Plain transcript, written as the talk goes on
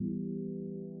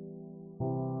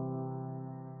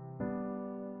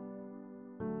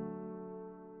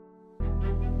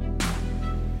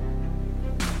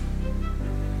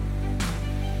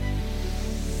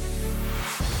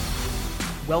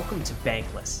Welcome to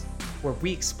Bankless, where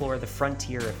we explore the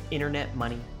frontier of internet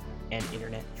money and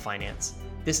internet finance.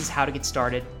 This is how to get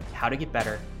started, how to get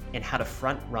better, and how to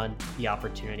front run the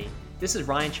opportunity. This is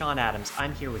Ryan Sean Adams.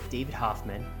 I'm here with David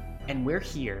Hoffman, and we're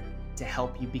here to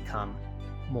help you become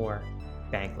more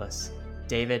bankless.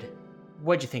 David,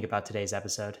 what'd you think about today's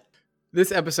episode?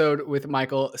 This episode with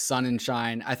Michael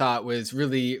Sonnenshein I thought was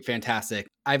really fantastic.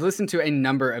 I've listened to a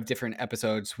number of different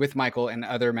episodes with Michael and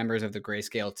other members of the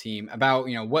Grayscale team about,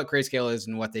 what Grayscale is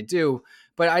and what they do,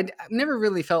 but I've never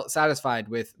really felt satisfied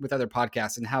with other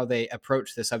podcasts and how they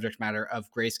approach the subject matter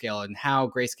of Grayscale and how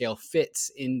Grayscale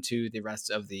fits into the rest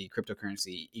of the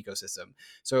cryptocurrency ecosystem.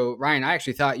 So Ryan, I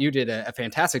actually thought you did a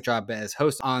fantastic job as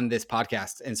host on this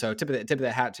podcast. And so tip of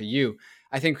the hat to you.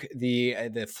 I think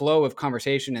the flow of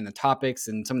conversation and the topics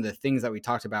and some of the things that we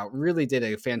talked about really did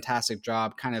a fantastic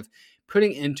job kind of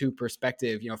putting into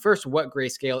perspective, first what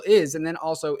Grayscale is, and then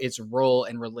also its role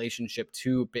and relationship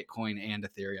to Bitcoin and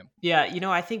Ethereum. Yeah,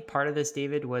 I think part of this,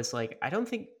 David, was I don't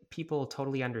think people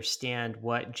totally understand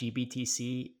what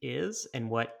GBTC is and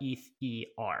what ETH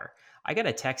are. I got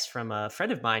a text from a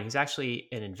friend of mine who's actually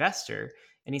an investor,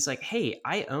 and he's like, hey,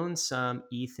 I own some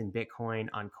ETH and Bitcoin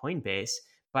on Coinbase,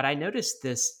 but I noticed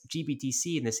this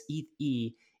GBTC and this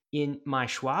ETH in my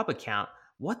Schwab account.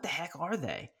 What the heck are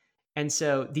they? And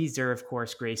so these are, of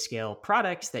course, Grayscale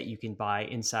products that you can buy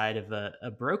inside of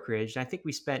a brokerage. And I think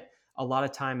we spent a lot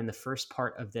of time in the first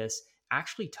part of this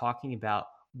actually talking about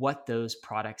what those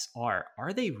products are.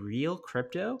 Are they real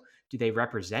crypto? Do they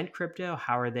represent crypto?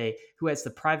 How are they? Who has the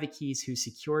private keys? Who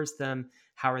secures them?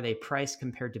 How are they priced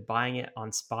compared to buying it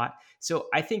on spot? So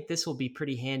I think this will be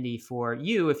pretty handy for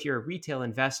you if you're a retail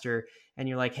investor and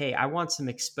you're like, hey, I want some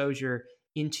exposure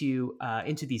into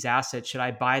these assets. Should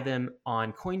I buy them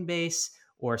on Coinbase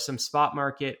or some spot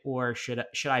market, or should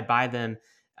I buy them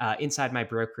inside my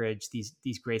brokerage? These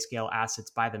Grayscale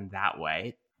assets, buy them that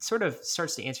way. It sort of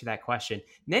starts to answer that question.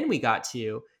 And then we got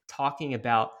to talking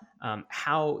about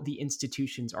how the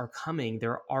institutions are coming.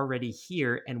 They're already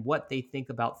here, and what they think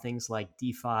about things like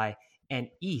DeFi and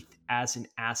ETH as an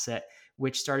asset,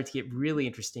 which started to get really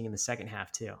interesting in the second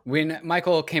half too. When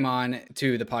Michael came on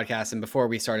to the podcast and before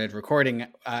we started recording,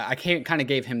 I kind of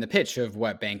gave him the pitch of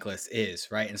what Bankless is,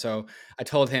 right? And so I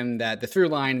told him that the through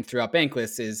line throughout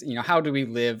Bankless is, how do we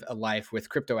live a life with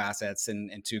crypto assets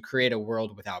and to create a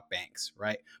world without banks,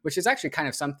 right? Which is actually kind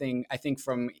of something I think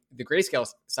from the Grayscale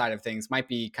side of things might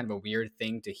be kind of a weird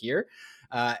thing to hear.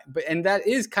 And that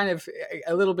is kind of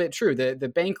a little bit true.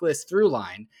 The Bankless through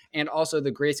line and also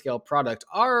the Grayscale product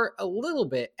are a little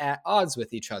bit at odds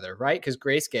with each other, right? Because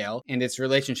Grayscale and its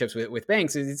relationships with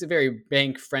banks, it's a very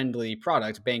bank-friendly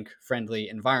product, bank-friendly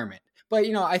environment. But,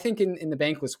 I think in the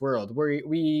bankless world,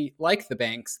 we like the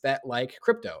banks that like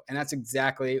crypto. And that's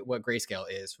exactly what Grayscale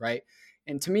is, right?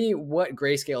 And to me, what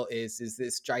Grayscale is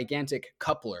this gigantic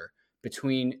coupler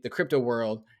between the crypto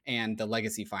world and the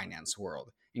legacy finance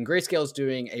world. And Grayscale is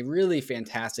doing a really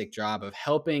fantastic job of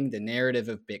helping the narrative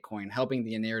of Bitcoin, helping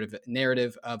the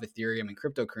narrative of Ethereum and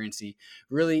cryptocurrency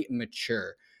really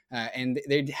mature. And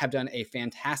they have done a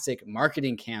fantastic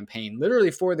marketing campaign,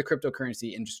 literally for the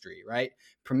cryptocurrency industry, right?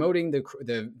 Promoting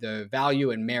the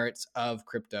value and merits of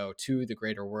crypto to the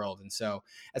greater world. And so,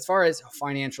 as far as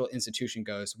financial institution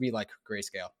goes, we like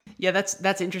Grayscale. Yeah,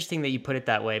 that's interesting that you put it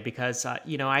that way because I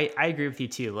agree with you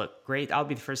too. Look, great. I'll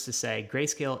be the first to say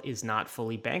Grayscale is not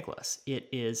fully bankless. It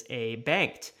is a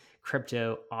banked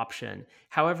crypto option.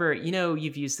 However,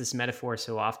 you've used this metaphor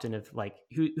so often of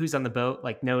who's on the boat,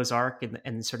 like Noah's Ark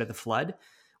and sort of the flood.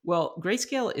 Well,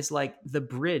 Grayscale is like the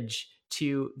bridge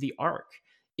to the Ark.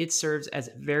 It serves as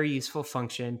a very useful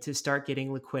function to start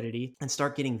getting liquidity and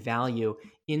start getting value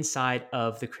inside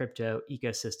of the crypto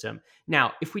ecosystem.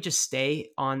 Now, if we just stay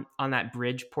on that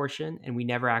bridge portion and we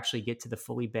never actually get to the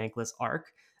fully bankless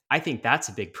Ark, I think that's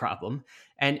a big problem.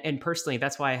 And personally,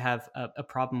 that's why I have a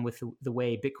problem with the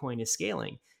way Bitcoin is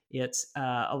scaling. It's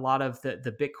a lot of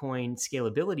the Bitcoin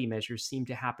scalability measures seem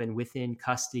to happen within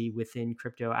custody, within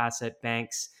crypto asset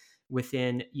banks,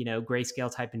 within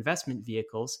Grayscale type investment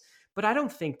vehicles. But I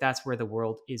don't think that's where the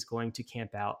world is going to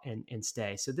camp out and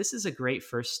stay. So this is a great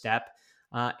first step.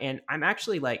 And I'm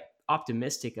actually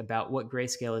optimistic about what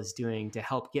Grayscale is doing to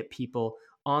help get people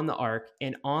on the arc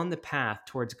and on the path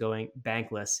towards going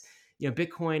bankless.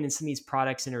 Bitcoin and some of these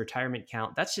products in a retirement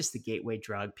account, that's just the gateway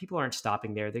drug. People aren't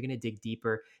stopping there. They're going to dig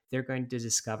deeper. They're going to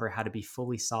discover how to be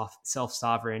fully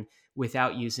self-sovereign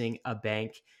without using a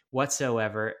bank,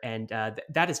 whatsoever. And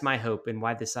that is my hope, and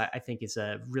why this, I think, is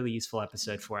a really useful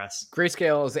episode for us.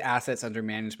 Grayscale's assets under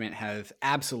management have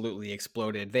absolutely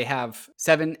exploded. They have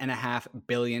 $7.5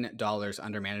 billion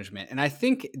under management. And I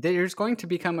think there's going to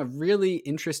become a really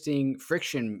interesting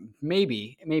friction,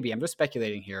 maybe, I'm just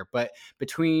speculating here, but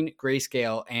between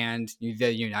Grayscale and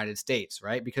the United States,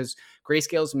 right? Because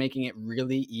Grayscale is making it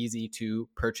really easy to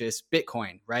purchase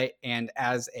Bitcoin, right? And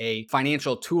as a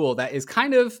financial tool that is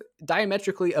kind of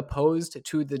diametrically opposed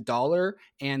to the dollar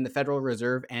and the Federal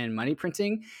Reserve and money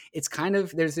printing, it's kind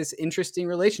of, there's this interesting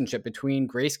relationship between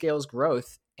Grayscale's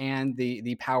growth and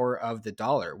the power of the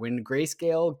dollar. When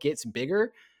Grayscale gets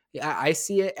bigger, I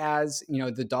see it as,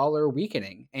 the dollar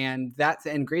weakening, and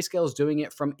Grayscale is doing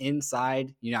it from inside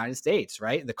the United States,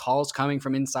 right? The calls coming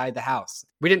from inside the house.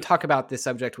 We didn't talk about this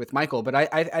subject with Michael, but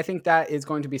I think that is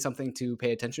going to be something to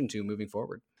pay attention to moving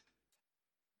forward.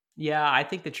 Yeah, I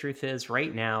think the truth is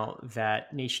right now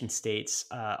that nation states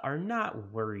are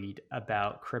not worried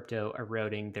about crypto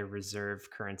eroding their reserve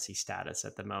currency status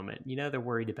at the moment. They're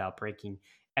worried about breaking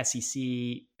SEC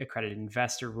accredited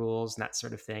investor rules and that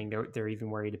sort of thing. They're even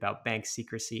worried about Bank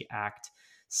Secrecy Act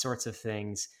sorts of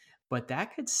things. But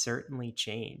that could certainly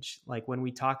change. Like when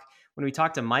we talked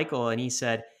to Michael, and he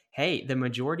said, hey, the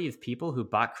majority of people who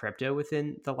bought crypto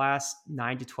within the last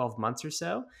 9 to 12 months or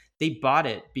so, they bought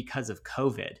it because of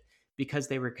COVID, because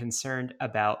they were concerned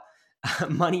about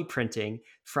money printing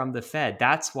from the Fed.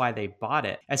 That's why they bought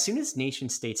it. As soon as nation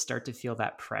states start to feel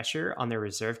that pressure on their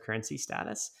reserve currency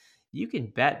status, you can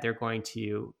bet they're going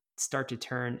to start to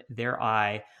turn their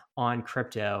eye on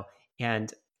crypto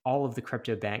and all of the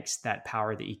crypto banks that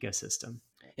power the ecosystem.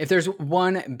 If there's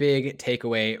one big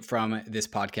takeaway from this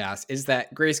podcast, is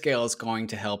that Grayscale is going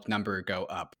to help number go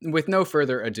up. With no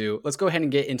further ado, let's go ahead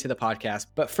and get into the podcast.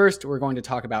 But first, we're going to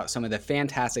talk about some of the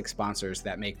fantastic sponsors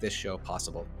that make this show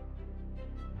possible.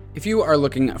 If you are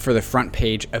looking for the front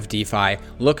page of DeFi,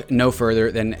 look no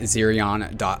further than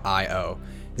Zerion.io.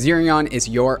 Zerion is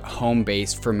your home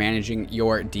base for managing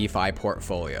your DeFi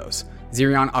portfolios.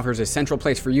 Zerion offers a central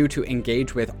place for you to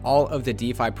engage with all of the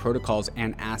DeFi protocols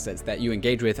and assets that you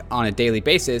engage with on a daily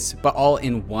basis, but all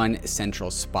in one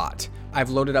central spot. I've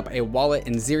loaded up a wallet,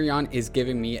 and Zerion is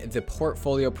giving me the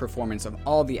portfolio performance of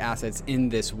all the assets in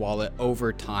this wallet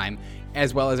over time,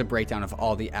 as well as a breakdown of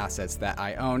all the assets that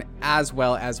I own, as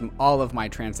well as all of my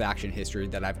transaction history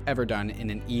that I've ever done in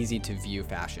an easy to view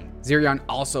fashion. Zerion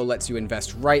also lets you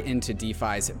invest right into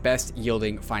DeFi's best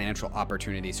yielding financial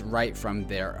opportunities right from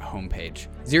their homepage.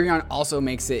 Zerion also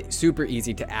makes it super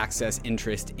easy to access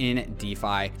interest in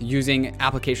DeFi using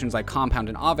applications like Compound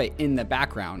and Aave in the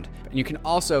background. And you can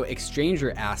also exchange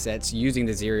your assets using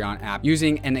the Zerion app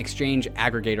using an exchange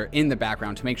aggregator in the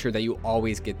background to make sure that you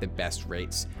always get the best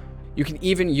rates. You can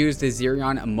even use the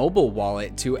Zerion mobile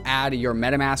wallet to add your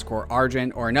MetaMask or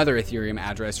Argent or another Ethereum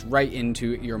address right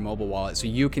into your mobile wallet so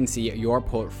you can see your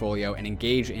portfolio and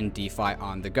engage in DeFi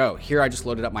on the go. Here I just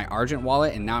loaded up my Argent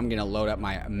wallet, and now I'm going to load up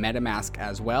my MetaMask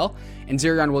as well. And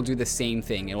Zerion will do the same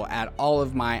thing. It will add all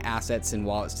of my assets and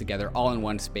wallets together all in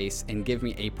one space and give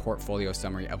me a portfolio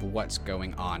summary of what's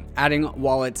going on. Adding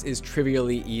wallets is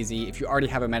trivially easy. If you already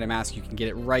have a MetaMask, you can get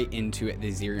it right into the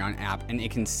Zerion app, and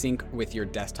it can sync with your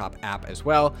desktop app as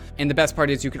well. And the best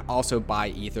part is you can also buy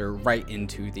Ether right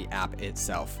into the app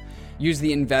itself. Use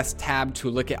the Invest tab to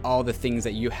look at all the things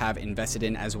that you have invested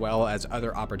in, as well as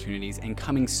other opportunities. And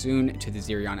coming soon to the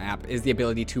Zerion app is the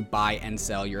ability to buy and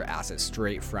sell your assets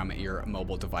straight from your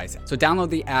mobile device. So download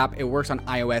the app. It works on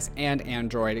iOS and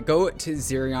Android. Go to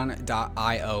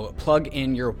Zerion.io, plug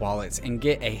in your wallets, and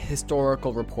get a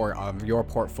historical report of your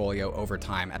portfolio over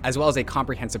time, as well as a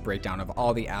comprehensive breakdown of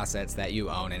all the assets that you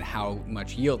own and how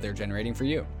much yield they're generating for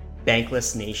you.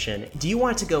 Bankless Nation. Do you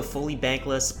want to go fully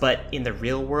bankless, but in the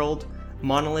real world?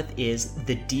 Monolith is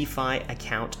the DeFi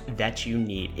account that you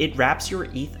need. It wraps your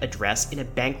ETH address in a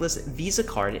bankless Visa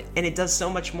card, and it does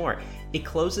so much more. It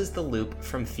closes the loop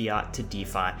from fiat to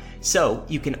DeFi, so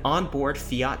you can onboard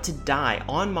fiat to DAI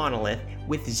on Monolith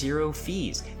with zero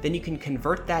fees. Then you can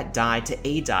convert that DAI to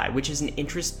a DAI, which is an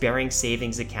interest-bearing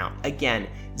savings account. Again,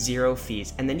 zero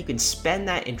fees. And then you can spend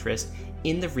that interest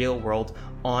in the real world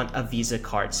on a Visa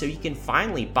card, so you can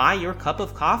finally buy your cup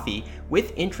of coffee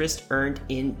with interest earned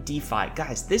in DeFi.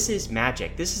 Guys, this is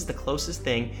magic. This is the closest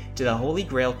thing to the Holy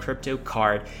Grail crypto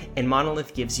card, and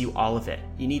Monolith gives you all of it.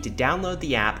 You need to download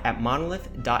the app at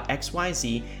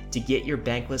monolith.xyz to get your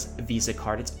bankless Visa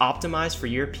card. It's optimized for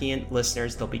European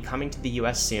listeners. They'll be coming to the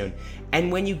US soon.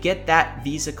 And when you get that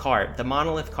Visa card, the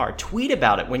Monolith card, tweet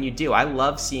about it when you do. I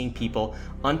love seeing people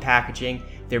unpackaging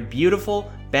They're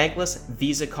beautiful, bankless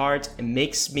Visa cards. It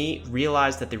makes me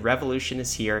realize that the revolution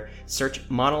is here. Search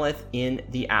Monolith in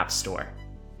the App Store.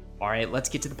 All right, let's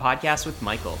get to the podcast with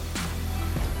Michael.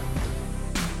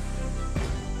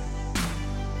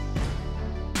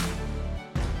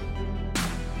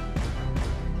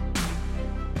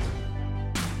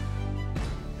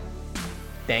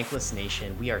 Bankless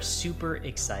Nation, we are super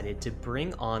excited to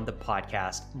bring on the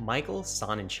podcast Michael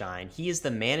Sonnenshein. He is the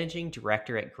managing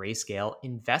director at Grayscale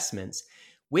Investments,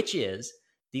 which is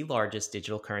the largest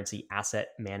digital currency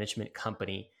asset management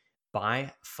company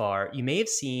by far. You may have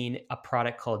seen a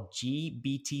product called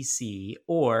GBTC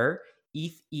or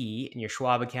ETH in your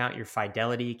Schwab account, your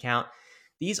Fidelity account.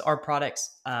 These are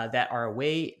products that are a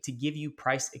way to give you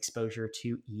price exposure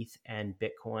to ETH and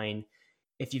Bitcoin.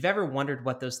 If you've ever wondered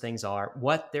what those things are,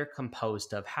 what they're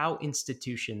composed of, how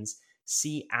institutions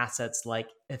see assets like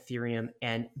Ethereum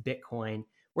and Bitcoin,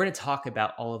 we're going to talk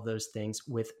about all of those things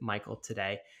with Michael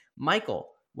today. Michael,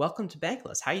 welcome to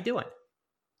Bankless. How you doing?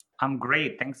 I'm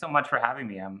great. Thanks so much for having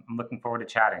me. I'm looking forward to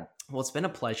chatting. Well, it's been a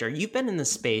pleasure. You've been in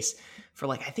this space for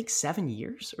I think 7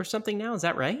 years or something now. Is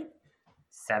that right?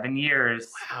 7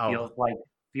 years. Wow.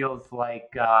 feels like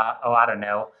I don't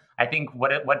know. I think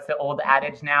what's the old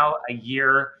adage now? A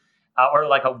year or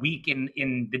like a week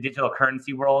in the digital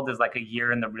currency world is like a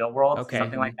year in the real world. Okay.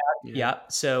 Something like that. Yeah.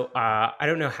 So I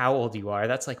don't know how old you are.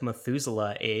 That's like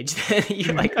Methuselah age.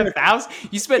 You're like 1,000.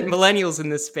 You spent millennials in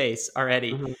this space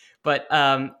already. Mm-hmm.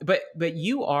 But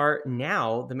you are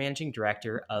now the managing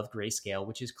director of Grayscale,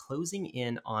 which is closing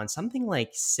in on something like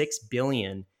 6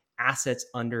 billion assets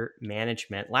under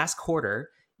management. Last quarter,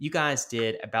 you guys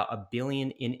did about $1 billion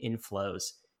in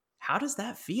inflows. How does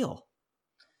that feel?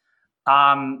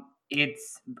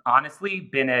 It's honestly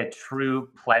been a true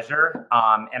pleasure,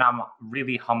 and I'm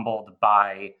really humbled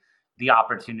by the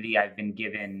opportunity I've been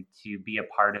given to be a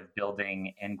part of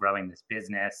building and growing this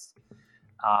business.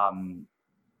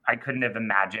 I couldn't have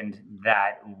imagined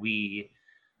that we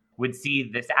would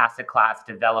see this asset class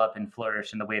develop and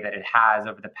flourish in the way that it has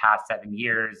over the past 7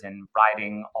 years, and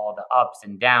riding all the ups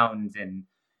and downs and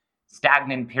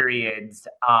stagnant periods.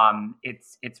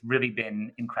 It's really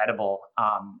been incredible.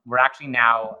 We're actually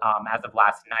now, as of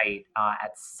last night,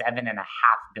 at $7.5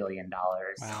 billion.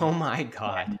 Wow. Oh my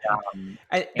God!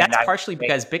 And that's partially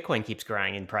because Bitcoin keeps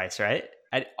growing in price, right?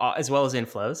 As well as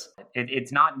inflows.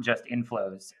 It's not just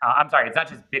inflows. I'm sorry, it's not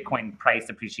just Bitcoin price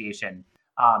appreciation.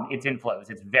 It's inflows.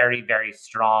 It's very, very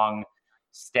strong,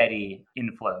 steady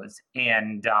inflows.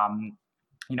 And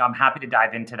I'm happy to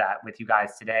dive into that with you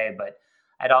guys today. But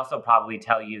I'd also probably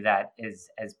tell you that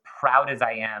as proud as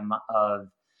I am of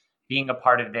being a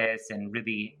part of this and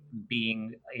really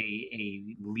being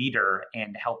a leader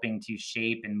and helping to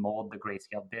shape and mold the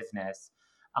Grayscale business,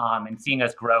 and seeing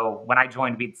us grow. When I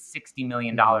joined, we had $60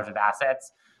 million of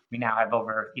assets. We now have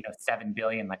over 7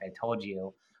 billion, like I told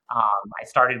you. I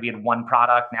started, we had one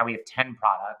product. Now we have 10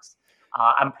 products.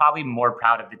 I'm probably more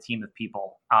proud of the team of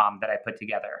people that I put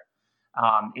together.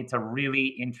 It's a really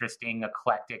interesting,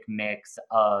 eclectic mix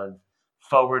of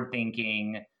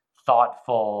forward-thinking,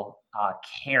 thoughtful,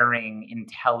 caring,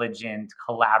 intelligent,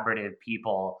 collaborative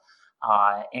people.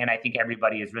 And I think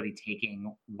everybody is really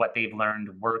taking what they've learned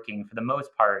working, for the most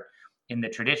part, in the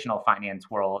traditional finance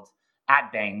world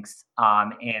at banks,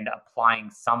 and applying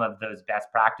some of those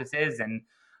best practices and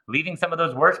leaving some of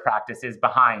those worst practices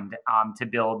behind, to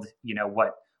build,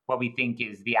 what we think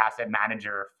is the asset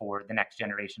manager for the next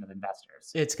generation of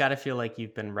investors. It's got to feel like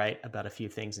you've been right about a few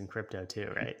things in crypto too,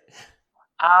 right?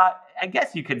 I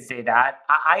guess you could say that.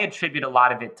 I attribute a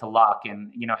lot of it to luck,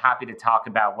 and happy to talk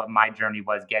about what my journey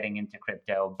was getting into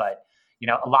crypto. But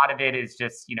a lot of it is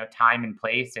just time and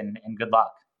place and good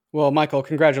luck. Well, Michael,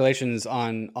 congratulations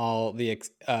on all the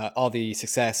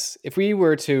success. If we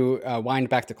were to wind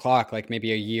back the clock, like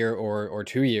maybe a year or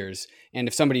 2 years, and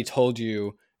if somebody told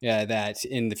you that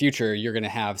in the future you're going to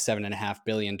have $7.5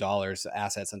 billion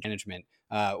assets under management,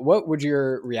 what would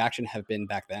your reaction have been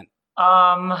back then?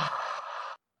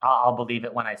 I'll believe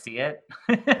it when I see it.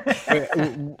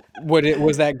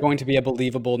 Was that going to be a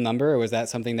believable number, or was that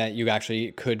something that you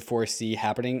actually could foresee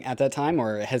happening at that time,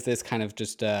 or has this kind of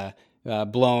just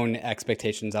blown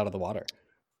expectations out of the water?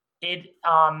 It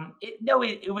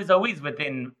was always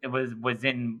within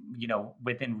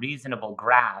reasonable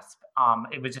grasp.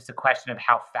 It was just a question of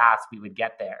how fast we would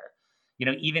get there.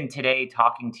 Even today,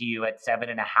 talking to you at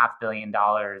 $7.5 billion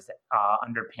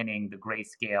underpinning the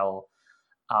Grayscale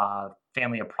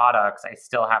family of products, I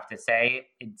still have to say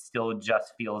it still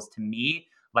just feels to me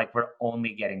like we're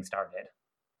only getting started.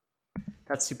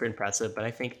 That's super impressive, but I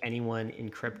think anyone in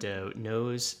crypto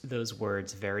knows those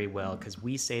words very well because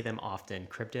we say them often.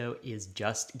 Crypto is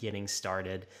just getting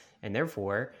started, and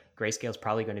therefore, Grayscale is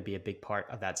probably going to be a big part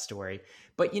of that story.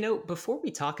 But before we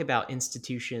talk about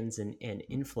institutions and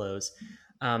inflows,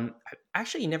 I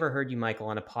actually never heard you, Michael,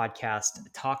 on a podcast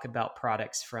talk about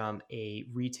products from a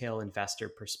retail investor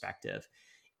perspective,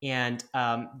 and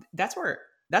that's where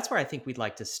I think we'd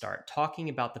like to start talking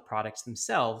about the products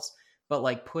themselves, but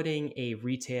like putting a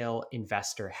retail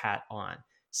investor hat on.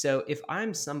 So if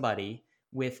I'm somebody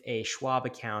with a Schwab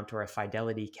account or a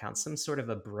Fidelity account, some sort of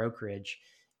a brokerage,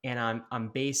 and I'm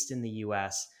based in the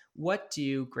US, what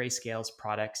do Grayscale's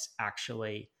products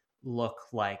actually look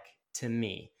like to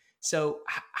me? So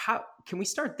how can we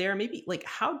start there? Maybe like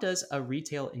how does a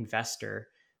retail investor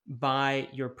buy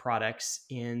your products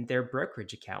in their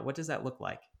brokerage account? What does that look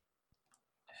like?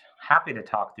 Happy to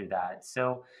talk through that.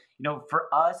 So,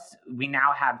 for us, we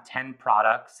now have 10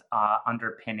 products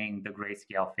underpinning the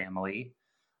Grayscale family.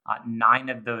 9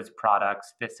 of those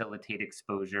products facilitate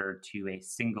exposure to a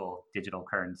single digital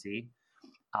currency.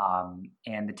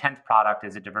 And the 10th product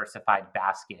is a diversified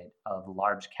basket of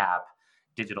large cap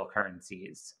digital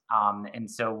currencies. And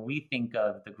so we think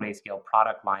of the Grayscale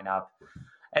product lineup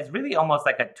as really almost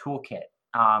like a toolkit.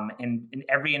 And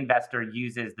every investor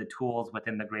uses the tools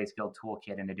within the Grayscale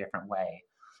toolkit in a different way.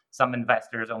 Some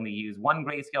investors only use one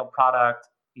Grayscale product.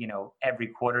 Every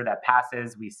quarter that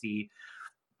passes, we see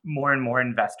more and more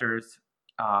investors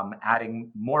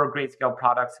adding more Grayscale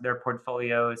products to their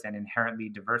portfolios and inherently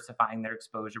diversifying their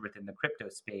exposure within the crypto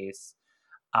space.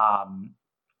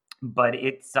 But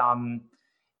it's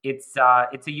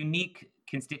a unique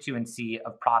constituency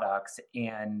of products,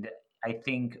 and I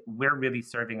think we're really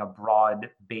serving a broad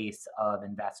base of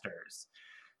investors.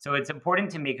 So it's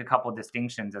important to make a couple of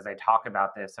distinctions as I talk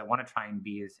about this. I want to try and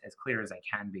be as clear as I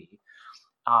can be.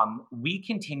 We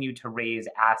continue to raise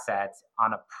assets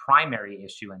on a primary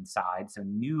issuance side, so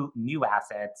new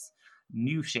assets,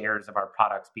 new shares of our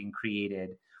products being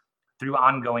created through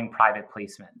ongoing private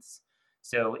placements.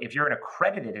 So if you're an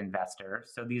accredited investor,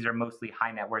 so these are mostly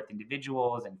high net worth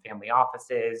individuals and family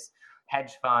offices,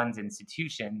 hedge funds,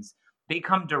 institutions, they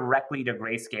come directly to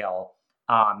Grayscale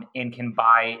and can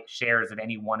buy shares of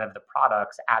any one of the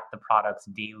products at the product's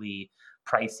daily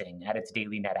pricing, at its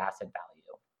daily net asset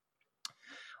value.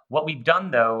 What we've done,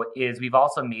 though, is we've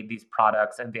also made these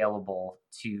products available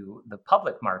to the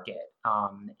public market.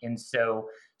 And so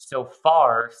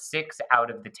far, 6 out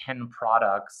of the 10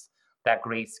 products that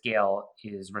Grayscale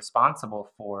is responsible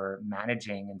for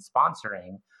managing and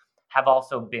sponsoring have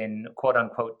also been, quote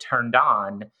unquote, turned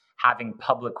on, having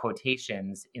public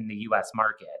quotations in the US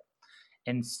market.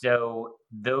 And so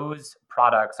those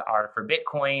products are for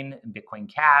Bitcoin,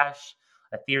 Bitcoin Cash,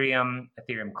 Ethereum,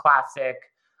 Ethereum Classic,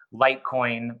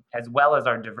 Litecoin, as well as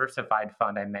our diversified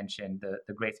fund I mentioned,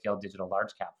 the Grayscale Digital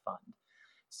Large Cap Fund.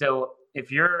 So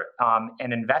if you're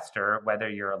an investor, whether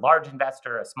you're a large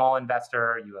investor, a small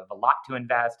investor, you have a lot to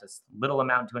invest, a little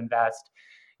amount to invest,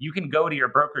 you can go to your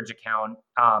brokerage account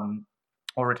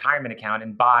or retirement account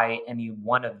and buy any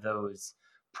one of those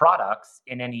products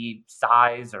in any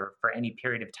size or for any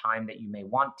period of time that you may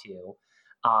want to.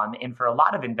 And for a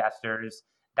lot of investors,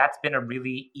 that's been a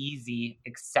really easy,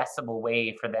 accessible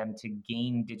way for them to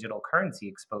gain digital currency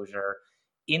exposure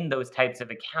in those types of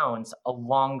accounts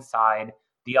alongside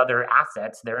the other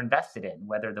assets they're invested in,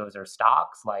 whether those are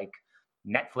stocks like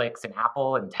Netflix and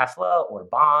Apple and Tesla or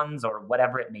bonds or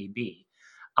whatever it may be.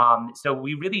 So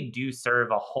we really do serve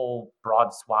a whole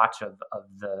broad swatch of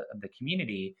the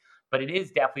community, but it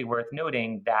is definitely worth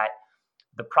noting that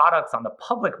the products on the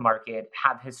public market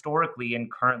have historically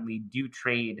and currently do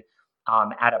trade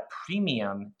at a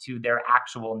premium to their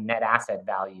actual net asset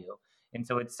value. And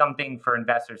so it's something for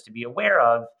investors to be aware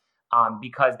of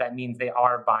because that means they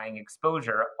are buying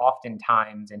exposure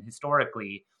oftentimes and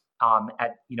historically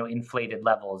at inflated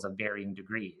levels of varying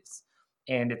degrees.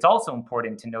 And it's also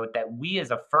important to note that we as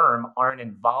a firm aren't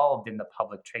involved in the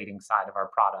public trading side of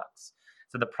our products.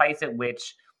 So the price at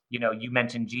which you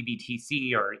mentioned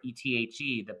GBTC or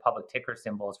ETHE, the public ticker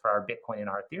symbols for our Bitcoin and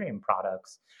our Ethereum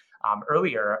products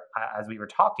earlier as we were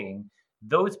talking.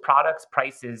 Those products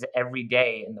prices every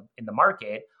day in the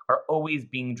market are always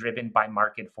being driven by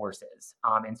market forces.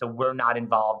 And so we're not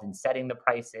involved in setting the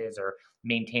prices or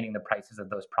maintaining the prices of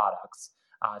those products.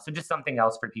 So just something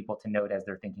else for people to note as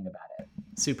they're thinking about it.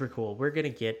 Super cool. We're going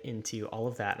to get into all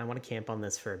of that, and I want to camp on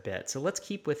this for a bit. So let's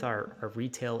keep with our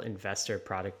retail investor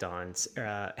product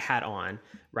hat on,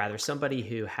 rather somebody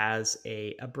who has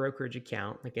a brokerage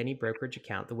account, like any brokerage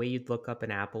account. The way you'd look up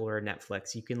an Apple or a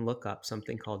Netflix, you can look up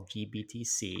something called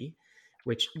GBTC,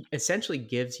 which essentially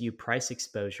gives you price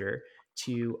exposure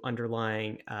to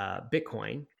underlying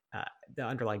Bitcoin, the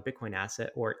underlying Bitcoin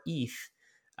asset, or ETH,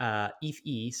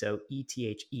 so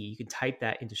ETHE. You can type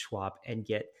that into Schwab and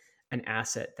get an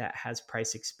asset that has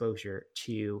price exposure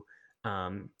to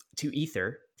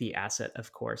Ether, the asset.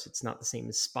 Of course, it's not the same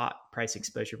as spot price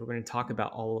exposure. We're going to talk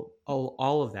about all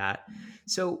of that.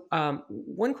 So,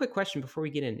 one quick question before we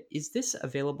get in: is this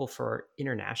available for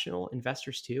international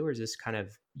investors too, or is this kind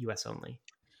of U.S. only?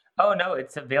 Oh no,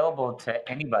 it's available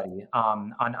to anybody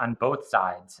on both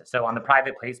sides. So on the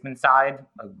private placement side,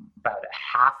 about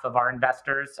half of our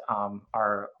investors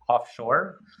are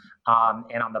offshore,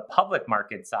 and on the public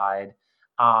market side,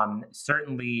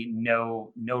 certainly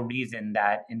no reason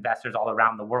that investors all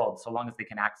around the world, so long as they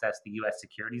can access the U.S.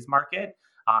 securities market,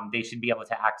 they should be able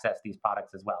to access these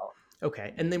products as well.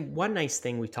 Okay. And then one nice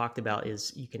thing we talked about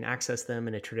is you can access them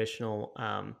in a traditional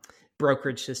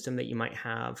brokerage system that you might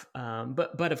have.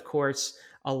 But of course,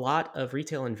 a lot of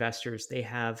retail investors, they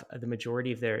have the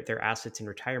majority of their assets in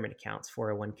retirement accounts,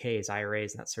 401ks,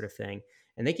 IRAs, and that sort of thing.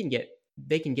 And they can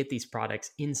get these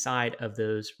products inside of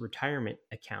those retirement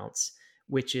accounts,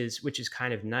 which is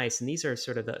kind of nice. And these are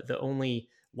sort of the only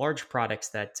large products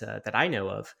that I know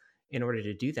of in order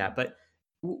to do that. But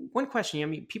one question, I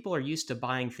mean, people are used to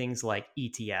buying things like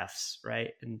ETFs,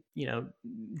 right? And,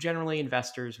 generally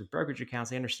investors with brokerage accounts,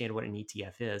 they understand what an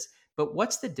ETF is. But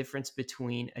what's the difference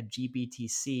between a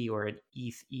GBTC or an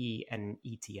ETHE and an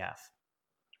ETF?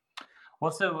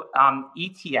 Well, so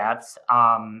ETFs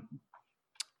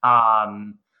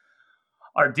um,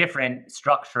 are different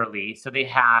structurally. So they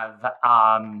have,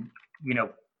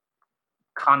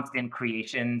 constant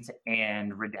creations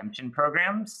and redemption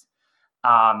programs,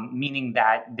 meaning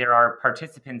that there are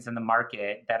participants in the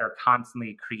market that are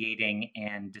constantly creating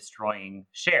and destroying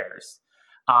shares.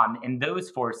 And those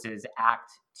forces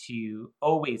act to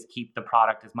always keep the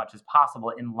product as much as possible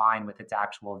in line with its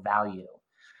actual value.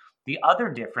 The other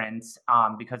difference,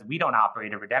 because we don't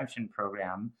operate a redemption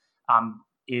program,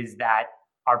 is that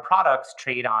our products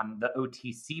trade on the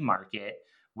OTC market,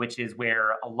 which is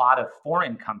where a lot of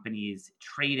foreign companies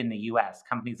trade in the US,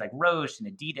 companies like Roche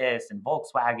and Adidas and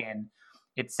Volkswagen,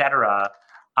 et cetera.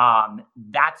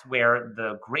 That's where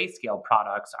the Grayscale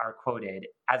products are quoted,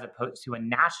 as opposed to a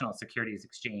national securities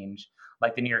exchange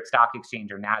like the New York Stock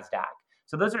Exchange or NASDAQ.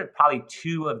 So those are probably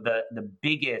two of the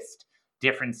biggest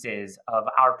differences of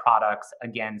our products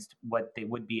against what they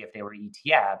would be if they were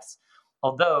ETFs.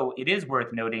 Although it is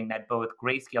worth noting that both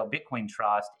Grayscale Bitcoin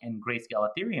Trust and Grayscale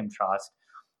Ethereum Trust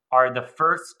are the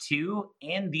first two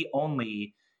and the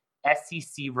only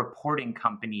SEC reporting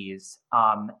companies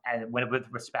with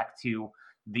respect to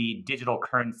the digital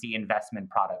currency investment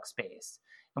product space.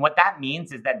 And what that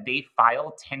means is that they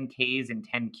file 10Ks and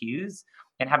 10Qs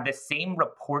and have the same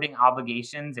reporting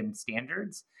obligations and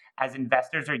standards as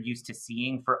investors are used to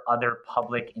seeing for other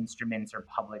public instruments or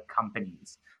public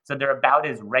companies. So they're about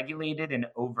as regulated and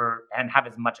have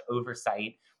as much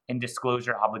oversight and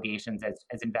disclosure obligations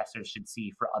as investors should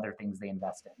see for other things they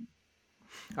invest in.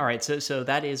 All right, so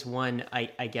that is one,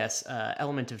 I guess,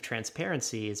 element of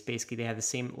transparency is basically they have the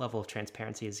same level of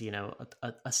transparency as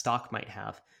a stock might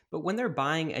have. But when they're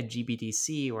buying a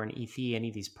GBTC or an ETH, any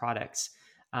of these products,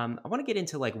 I want to get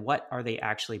into like what are they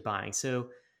actually buying. So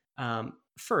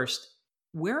first,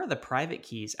 where are the private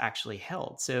keys actually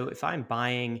held? So if I'm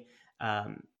buying,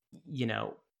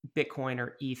 Bitcoin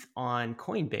or ETH on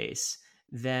Coinbase,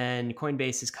 then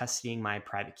Coinbase is custodying my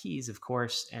private keys, of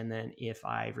course. And then if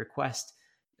I request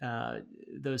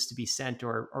those to be sent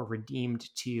or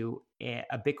redeemed to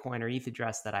a Bitcoin or ETH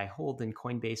address that I hold, then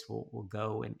Coinbase will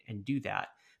go and do that.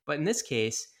 But in this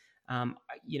case,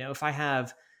 if I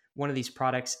have one of these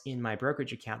products in my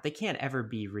brokerage account, they can't ever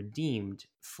be redeemed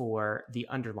for the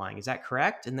underlying. Is that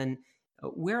correct? And then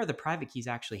where are the private keys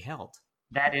actually held?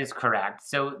 That is correct.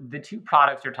 So the two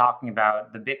products you're talking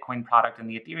about, the Bitcoin product and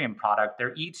the Ethereum product,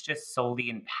 they're each just solely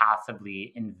and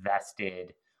passively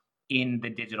invested in the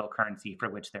digital currency for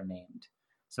which they're named.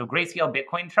 So Grayscale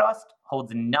Bitcoin Trust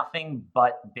holds nothing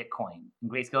but Bitcoin. And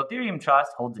Grayscale Ethereum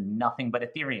Trust holds nothing but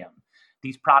Ethereum.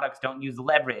 These products don't use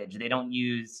leverage. They don't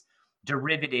use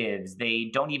derivatives. They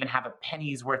don't even have a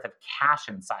penny's worth of cash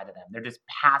inside of them. They're just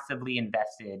passively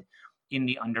invested in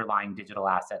the underlying digital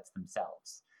assets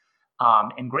themselves.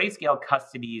 And Grayscale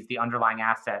custodies the underlying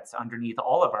assets underneath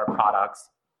all of our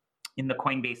products in the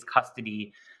Coinbase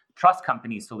Custody Trust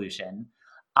Company solution.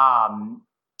 And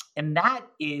that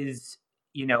is,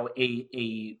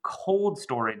 a cold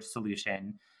storage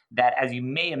solution that, as you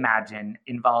may imagine,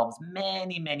 involves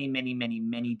many, many, many, many,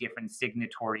 many different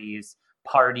signatories,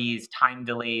 parties, time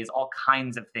delays, all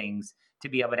kinds of things to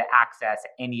be able to access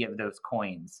any of those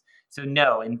coins. So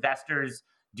no, investors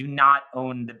do not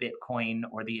own the Bitcoin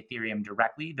or the Ethereum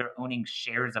directly. They're owning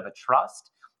shares of a trust,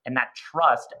 and that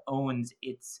trust owns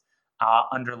its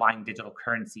underlying digital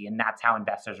currency, and that's how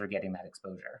investors are getting that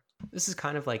exposure. This is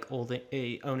kind of like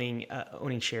owning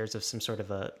shares of some sort of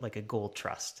a gold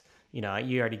trust. You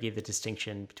already gave the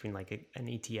distinction between like an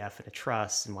ETF and a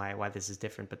trust and why this is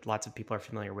different, but lots of people are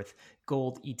familiar with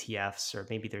gold ETFs, or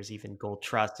maybe there's even gold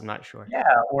trusts. I'm not sure. Yeah,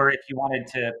 or if you wanted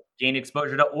to gain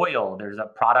exposure to oil, there's a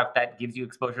product that gives you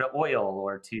exposure to oil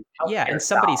or to Yeah, healthcare and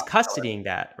somebody's stocks. Or custodying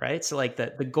that, right? So like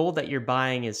the gold that you're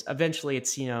buying is eventually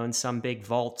it's, in some big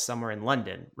vault somewhere in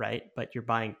London, right? But you're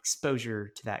buying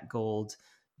exposure to that gold,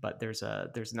 but there's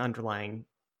an underlying,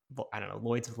 I don't know,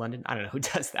 Lloyd's of London. I don't know who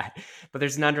does that, but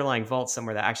there's an underlying vault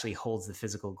somewhere that actually holds the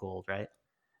physical gold, right?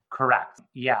 correct.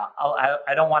 Yeah,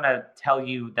 I don't want to tell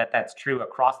you that that's true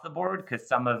across the board because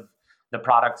some of the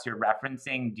products you're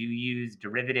referencing do use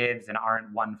derivatives and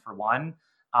aren't one for one.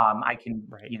 I can,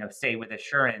 Right. say with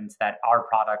assurance that our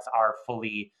products are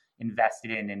fully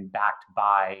invested in and backed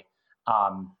by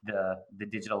the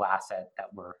digital asset that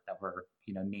we're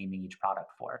naming each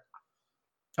product for.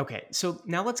 Okay, so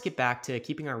now let's get back to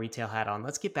keeping our retail hat on.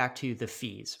 Let's get back to the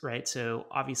fees, right? So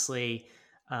obviously,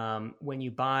 when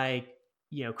you buy,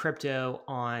 crypto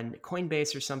on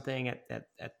Coinbase or something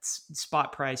at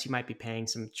spot price, you might be paying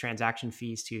some transaction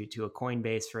fees to a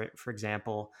Coinbase, for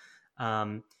example.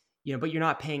 Um, but you're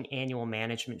not paying annual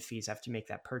management fees after you make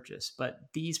that purchase. But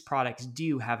these products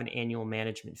do have an annual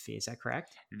management fee. Is that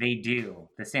correct? They do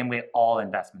the same way all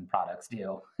investment products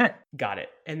do. Got it.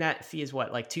 And that fee is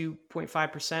what, like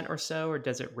 2.5% or so, or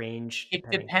does it range It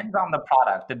depending? depends on the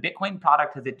product. The Bitcoin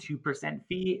product has a 2%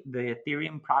 fee. The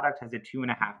Ethereum product has a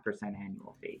 2.5%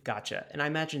 annual fee. Gotcha. And I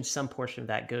imagine some portion of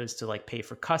that goes to like pay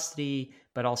for custody,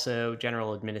 but also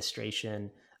general administration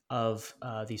of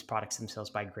these products themselves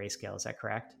by Grayscale. Is that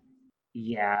correct?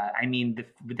 Yeah, I mean,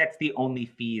 that's the only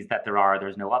fees that there are.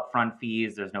 There's no upfront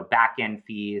fees, there's no back end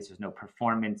fees, there's no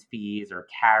performance fees or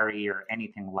carry or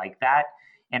anything like that.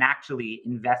 And actually,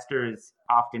 investors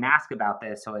often ask about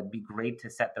this, so it'd be great to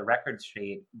set the record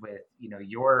straight with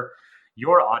your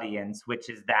audience, which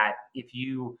is that if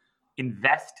you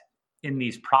invest in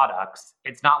these products,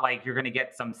 it's not like you're going to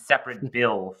get some separate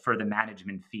bill for the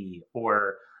management fee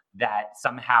or that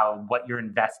somehow what you're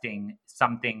investing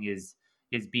something is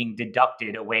being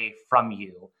deducted away from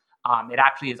you. It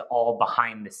actually is all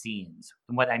behind the scenes.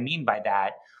 And what I mean by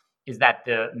that is that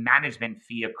the management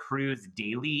fee accrues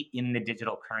daily in the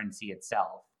digital currency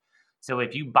itself. So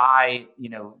if you buy,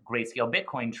 Grayscale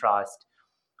Bitcoin Trust,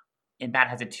 and that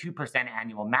has a 2%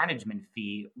 annual management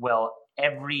fee, well,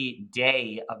 every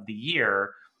day of the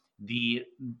year, the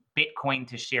Bitcoin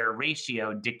to share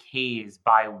ratio decays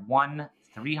by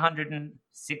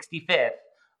 1/365th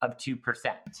of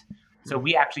 2%. So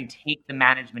we actually take the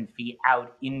management fee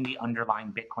out in the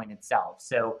underlying Bitcoin itself.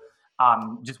 So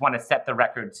just want to set the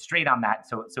record straight on that,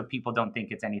 so people don't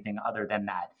think it's anything other than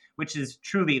that, which is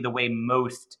truly the way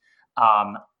most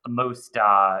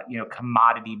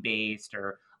commodity based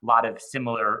or a lot of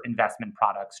similar investment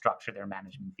products structure their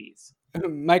management fees.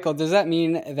 Michael, does that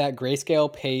mean that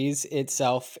Grayscale pays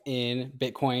itself in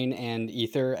Bitcoin and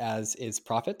Ether as its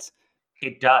profits?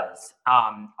 It does.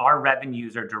 Our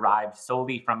revenues are derived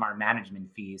solely from our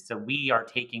management fees. So we are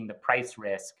taking the price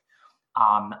risk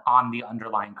on the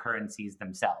underlying currencies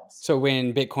themselves. So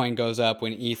when Bitcoin goes up,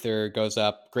 when Ether goes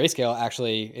up, Grayscale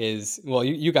actually is, well,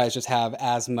 you guys just have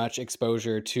as much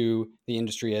exposure to the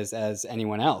industry as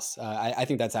anyone else. I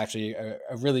think that's actually a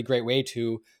really great way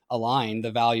to align the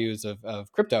values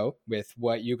of crypto with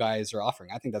what you guys are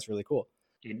offering. I think that's really cool.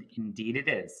 Indeed, it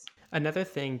is. Another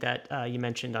thing that you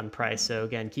mentioned on price. So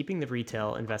again, keeping the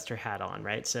retail investor hat on,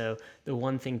 right? So the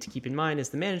one thing to keep in mind is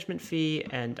the management fee,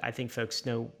 and I think folks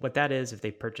know what that is. If they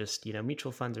purchased,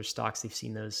 mutual funds or stocks, they've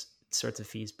seen those sorts of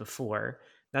fees before.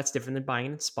 That's different than buying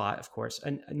in spot, of course.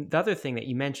 And the other thing that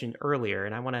you mentioned earlier,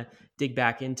 and I want to dig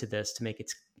back into this to make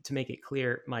it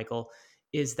clear, Michael,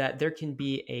 is that there can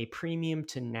be a premium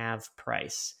to NAV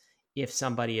price if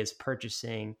somebody is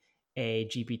purchasing a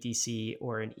GBTC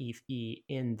or an ETH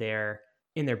in their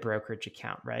brokerage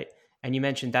account, right? And you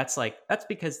mentioned that's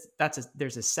because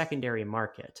there's a secondary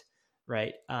market,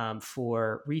 right,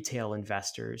 for retail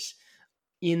investors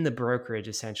in the brokerage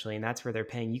essentially, and that's where they're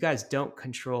paying. You guys don't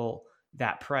control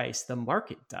that price; the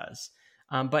market does.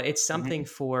 But it's something Mhm.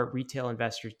 for retail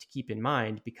investors to keep in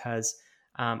mind because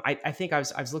I think I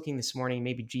was looking this morning.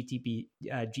 Maybe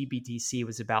GBTC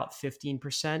was about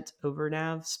 15% over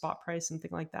NAV spot price,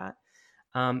 something like that.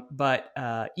 But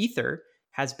Ether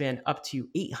has been up to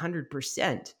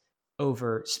 800%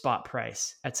 over spot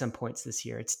price at some points this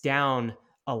year. It's down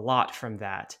a lot from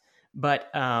that, But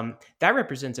that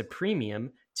represents a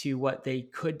premium to what they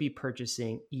could be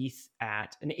purchasing ETH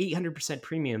at, an 800%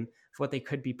 premium for what they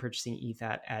could be purchasing ETH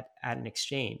at an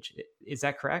exchange. Is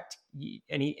that correct?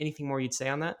 Anything more you'd say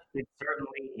on that? It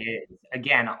certainly is.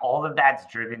 Again, all of that's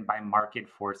driven by market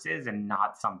forces and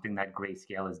not something that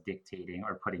Grayscale is dictating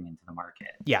or putting into the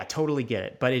market. Yeah, totally get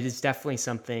it. But it is definitely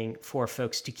something for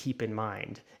folks to keep in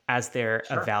mind as they're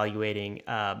evaluating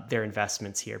their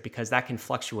investments here, because that can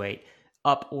fluctuate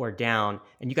up or down,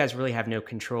 and you guys really have no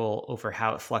control over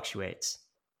how it fluctuates.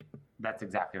 That's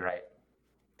exactly right.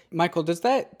 Michael, does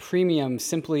that premium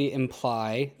simply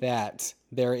imply that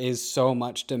there is so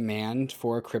much demand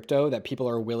for crypto that people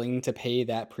are willing to pay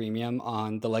that premium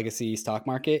on the legacy stock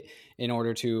market in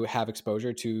order to have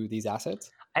exposure to these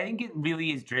assets? I think it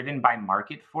really is driven by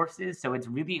market forces, so it's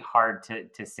really hard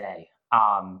to say.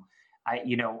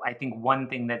 I think one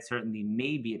thing that certainly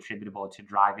may be attributable to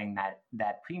driving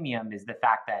that premium is the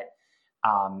fact that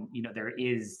there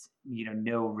is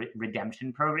no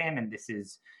redemption program, and this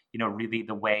is really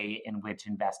the way in which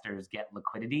investors get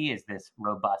liquidity is this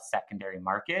robust secondary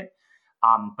market,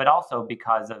 but also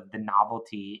because of the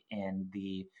novelty and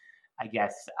the I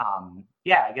guess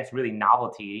really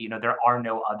novelty. There are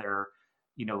no other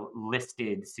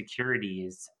listed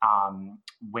securities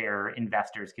where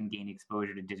investors can gain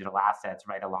exposure to digital assets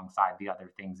right alongside the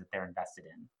other things that they're invested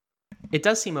in. It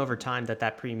does seem over time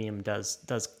that premium does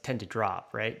tend to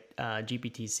drop, right?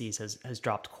 GBTC has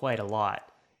dropped quite a lot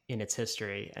in its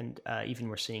history, and even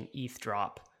we're seeing ETH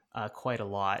drop quite a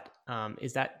lot.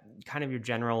 Is that kind of your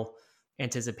general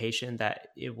anticipation that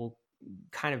it will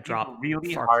kind of drop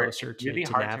really far hard, closer to really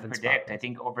to hard NAV to and predict. spot? I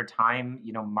think over time,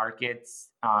 markets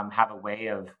have a way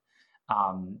of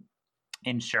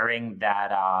ensuring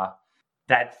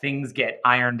that things get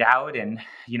ironed out and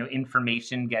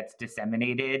information gets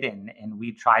disseminated, and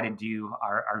we try to do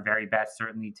our very best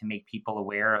certainly to make people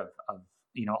aware of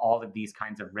all of these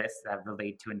kinds of risks that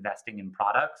relate to investing in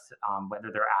products, whether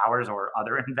they're ours or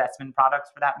other investment products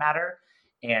for that matter.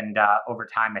 And over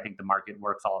time, I think the market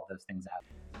works all of those things out.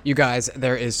 You guys,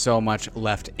 there is so much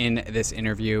left in this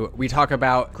interview. We talk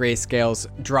about Grayscale's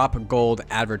Drop Gold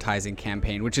advertising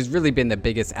campaign, which has really been the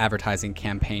biggest advertising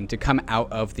campaign to come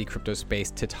out of the crypto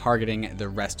space to targeting the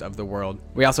rest of the world.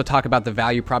 We also talk about the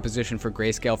value proposition for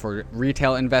Grayscale for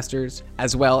retail investors,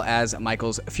 as well as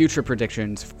Michael's future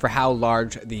predictions for how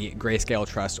large the Grayscale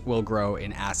Trust will grow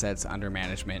in assets under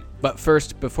management. But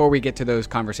first, before we get to those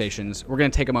conversations, we're going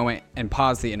to take a moment and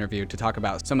pause the interview to talk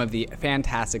about some of the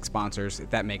fantastic sponsors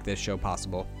that make this show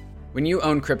possible. When you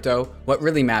own crypto, what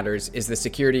really matters is the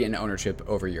security and ownership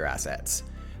over your assets.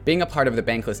 Being a part of the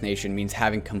Bankless Nation means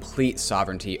having complete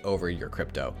sovereignty over your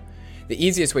crypto. The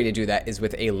easiest way to do that is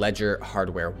with a Ledger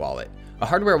hardware wallet. A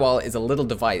hardware wallet is a little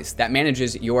device that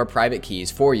manages your private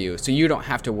keys for you, so you don't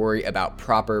have to worry about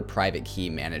proper private key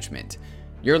management.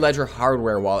 Your Ledger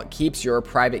hardware wallet keeps your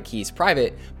private keys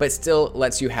private, but still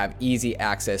lets you have easy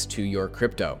access to your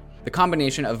crypto. The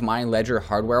combination of my Ledger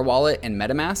hardware wallet and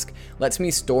MetaMask lets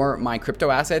me store my crypto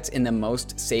assets in the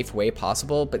most safe way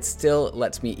possible, but still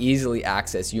lets me easily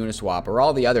access Uniswap or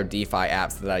all the other DeFi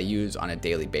apps that I use on a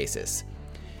daily basis.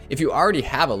 If you already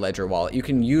have a Ledger wallet, you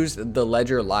can use the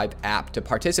Ledger Live app to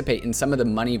participate in some of the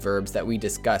money verbs that we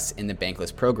discuss in the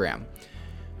Bankless program.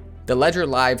 The Ledger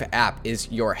Live app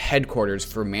is your headquarters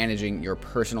for managing your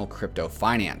personal crypto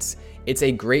finance. It's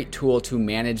a great tool to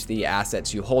manage the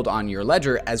assets you hold on your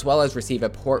ledger, as well as receive a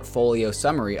portfolio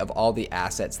summary of all the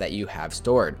assets that you have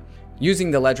stored.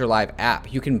 Using the Ledger Live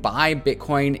app, you can buy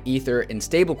Bitcoin, Ether, and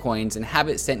stablecoins and have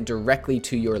it sent directly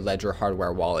to your Ledger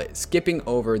hardware wallet, skipping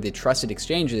over the trusted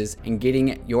exchanges and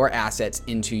getting your assets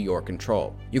into your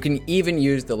control. You can even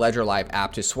use the Ledger Live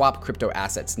app to swap crypto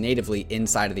assets natively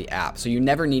inside of the app, so you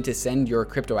never need to send your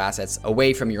crypto assets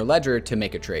away from your ledger to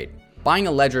make a trade. Buying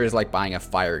a ledger is like buying a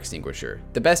fire extinguisher.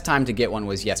 The best time to get one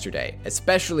was yesterday,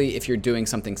 especially if you're doing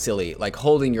something silly like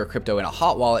holding your crypto in a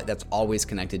hot wallet that's always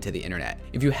connected to the internet.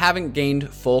 If you haven't gained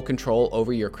full control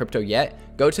over your crypto yet,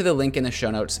 go to the link in the show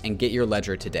notes and get your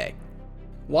ledger today.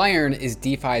 Yearn is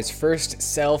DeFi's first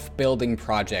self-building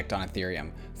project on Ethereum,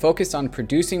 focused on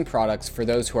producing products for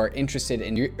those who are interested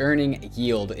in earning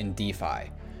yield in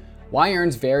DeFi.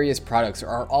 Yearn's various products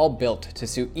are all built to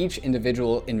suit each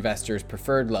individual investor's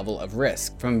preferred level of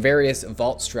risk, from various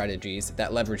vault strategies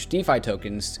that leverage DeFi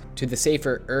tokens to the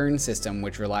safer Earn system,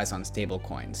 which relies on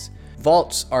stablecoins.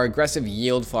 Vaults are aggressive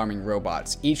yield farming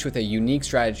robots, each with a unique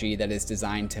strategy that is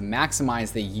designed to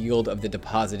maximize the yield of the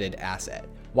deposited asset.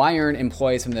 YEarn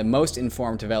employs some of the most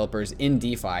informed developers in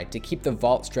DeFi to keep the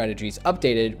vault strategies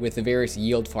updated with the various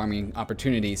yield farming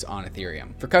opportunities on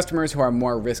Ethereum. For customers who are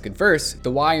more risk adverse,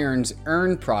 the YEarn's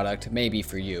Earn product may be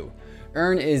for you.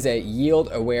 Earn is a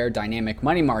yield-aware dynamic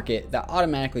money market that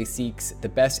automatically seeks the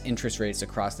best interest rates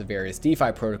across the various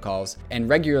DeFi protocols and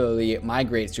regularly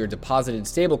migrates your deposited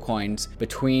stablecoins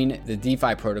between the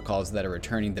DeFi protocols that are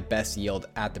returning the best yield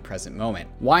at the present moment.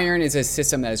 YEarn is a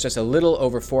system that is just a little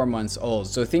over 4 months old,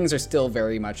 so things are still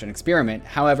very much an experiment.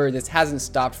 However, this hasn't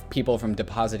stopped people from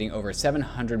depositing over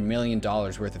 $700 million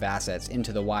worth of assets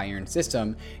into the YEarn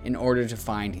system in order to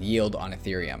find yield on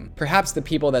Ethereum. Perhaps the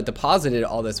people that deposited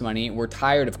all this money were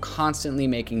tired of constantly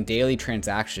making daily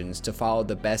transactions to follow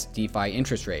the best DeFi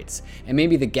interest rates, and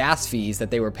maybe the gas fees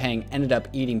that they were paying ended up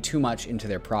eating too much into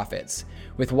their profits.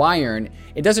 With YEarn,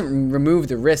 it doesn't remove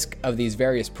the risk of these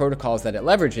various protocols that it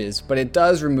leverages, but it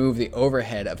does remove the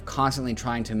overhead of constantly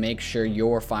trying to make sure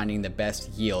you're finding the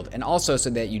best yield, and also so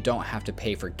that you don't have to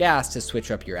pay for gas to switch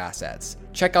up your assets.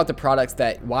 Check out the products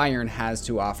that YEarn has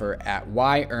to offer at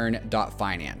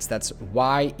yearn.finance. That's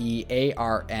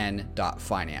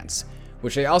YEARN.finance,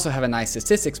 which they also have a nice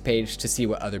statistics page to see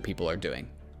what other people are doing.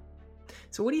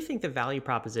 So what do you think the value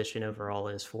proposition overall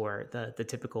is for the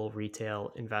typical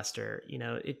retail investor?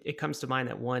 It comes to mind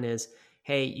that one is,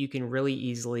 hey, you can really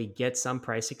easily get some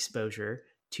price exposure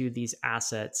to these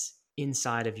assets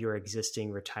inside of your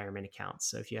existing retirement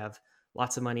accounts. So if you have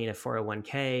lots of money in a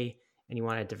 401k and you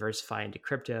want to diversify into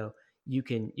crypto, you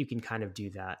can kind of do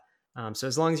that. So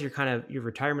as long as your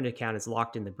retirement account is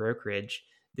locked in the brokerage,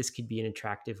 this could be an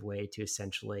attractive way to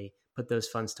essentially put those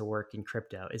funds to work in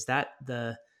crypto. Is that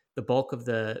the bulk of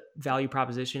the value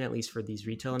proposition, at least for these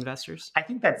retail investors? I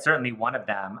think that's certainly one of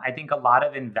them. I think a lot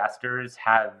of investors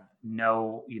have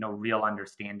no, real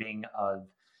understanding of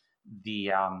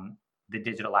the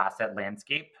digital asset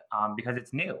landscape because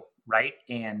it's new, right?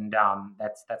 And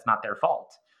that's not their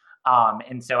fault.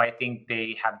 And so I think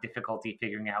they have difficulty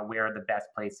figuring out where are the best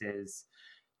places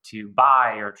to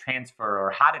buy or transfer, or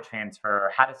how to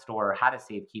store, or how to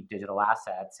save, keep digital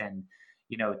assets, and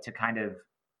to kind of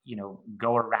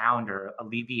go around or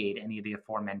alleviate any of the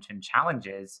aforementioned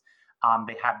challenges.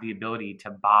 They have the ability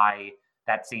to buy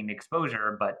that same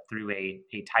exposure, but through a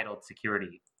titled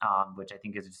security, which I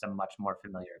think is just a much more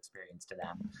familiar experience to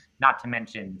them. Not to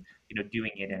mention,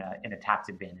 doing it in a tax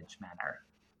advantage manner.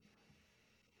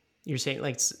 You're saying,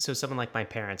 like, so someone like my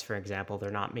parents, for example, they're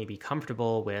not maybe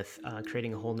comfortable with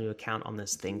creating a whole new account on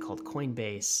this thing called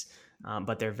Coinbase,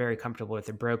 but they're very comfortable with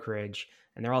their brokerage,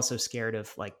 and they're also scared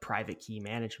of like private key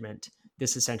management.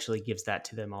 This essentially gives that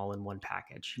to them all in one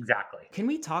package. Exactly. Can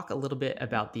we talk a little bit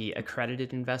about the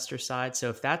accredited investor side? So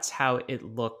if that's how it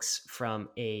looks from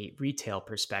a retail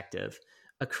perspective,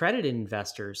 accredited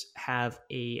investors have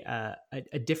a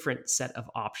different set of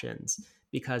options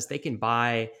because they can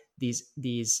buy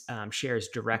these shares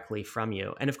directly from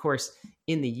you. And of course,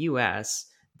 in the US,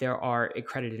 there are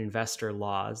accredited investor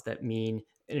laws that mean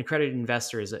an accredited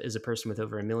investor is a person with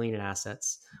over $1 million in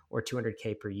assets or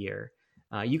 200K per year.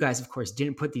 You guys, of course,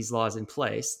 didn't put these laws in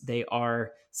place. They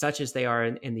are such as they are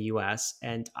in the US.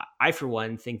 And I, for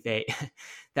one, think that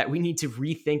we need to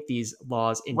rethink these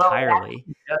laws entirely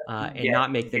and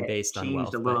not make them based on wealth.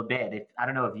 Changed a little bit. I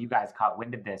don't know if you guys caught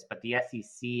wind of this, but the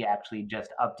SEC actually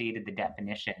just updated the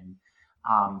definition.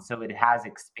 So it has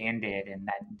expanded, and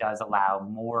that does allow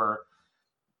more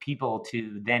people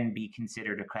to then be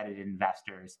considered accredited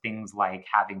investors. Things like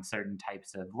having certain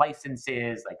types of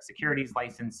licenses, like securities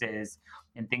licenses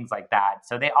and things like that.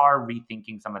 So they are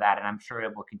rethinking some of that, and I'm sure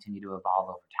it will continue to evolve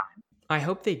over time. I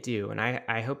hope they do, and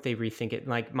I hope they rethink it.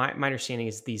 Like my understanding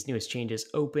is these newest changes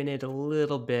open it a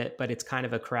little bit, but it's kind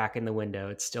of a crack in the window.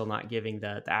 It's still not giving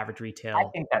the average retail. I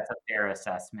think that's a fair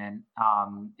assessment.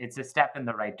 It's a step in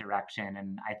the right direction,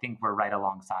 and I think we're right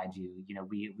alongside you.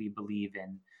 We believe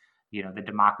in the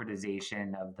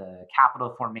democratization of the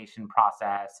capital formation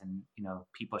process, and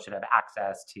people should have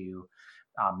access to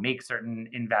make certain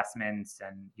investments,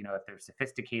 and if they're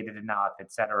sophisticated enough,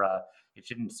 et cetera. It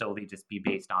shouldn't solely just be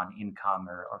based on income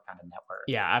or kind of net worth.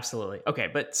 Yeah, absolutely. Okay,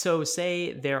 but so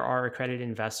say there are accredited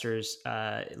investors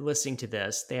listening to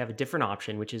this, they have a different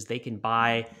option, which is they can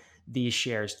buy these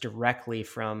shares directly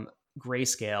from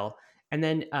Grayscale, and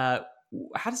then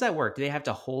how does that work? Do they have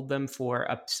to hold them for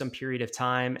some period of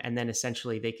time, and then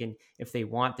essentially they can, if they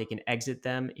want, they can exit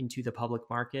them into the public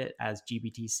market as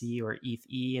GBTC or ETH,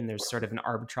 and there's sort of an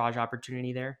arbitrage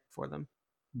opportunity there for them?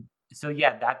 So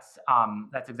yeah, that's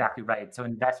exactly right. So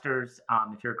investors,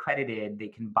 if you're accredited, they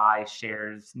can buy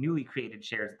shares, newly created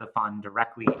shares of the fund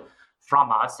directly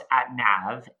from us at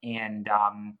NAV, and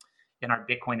in our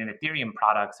Bitcoin and Ethereum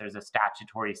products, there's a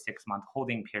statutory 6-month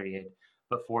holding period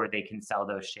before they can sell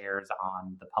those shares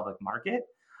on the public market.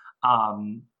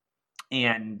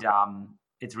 And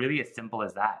it's really as simple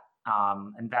as that.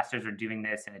 Investors are doing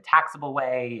this in a taxable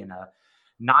way, in a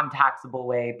non-taxable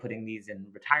way, putting these in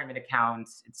retirement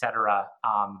accounts, et cetera.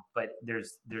 But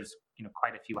there's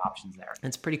quite a few options there.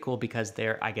 It's pretty cool because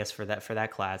there, I guess for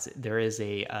that class, there is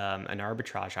a an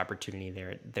arbitrage opportunity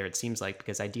there. It seems like,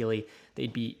 because ideally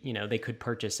they'd be, they could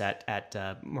purchase at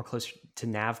more close to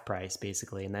NAV price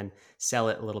basically, and then sell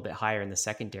it a little bit higher in the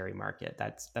secondary market.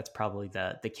 That's probably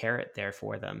the carrot there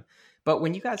for them. But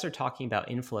when you guys are talking about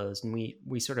inflows, and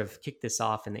we sort of kicked this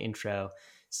off in the intro,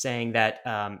 saying that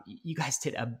you guys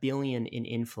did $1 billion in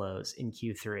inflows in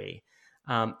Q3.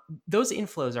 Those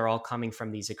inflows are all coming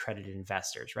from these accredited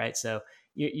investors, right? So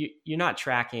you're not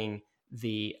tracking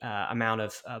the amount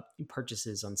of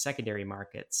purchases on secondary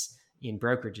markets in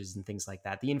brokerages and things like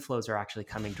that. The inflows are actually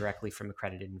coming directly from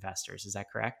accredited investors. Is that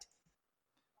correct?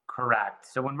 Correct.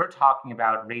 So when we're talking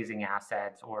about raising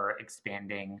assets or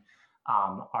expanding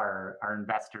our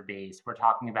investor base, we're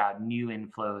talking about new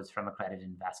inflows from accredited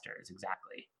investors.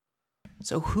 Exactly.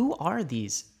 So who are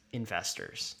these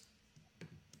investors?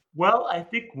 Well, I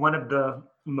think one of the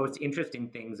most interesting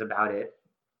things about it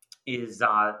is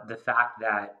the fact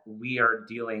that we are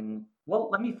dealing. Well,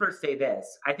 let me first say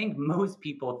this. I think most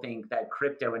people think that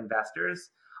crypto investors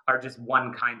are just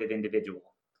one kind of individual,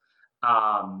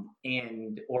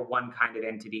 or one kind of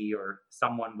entity, or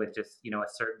someone with just a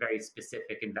certain very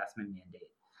specific investment mandate.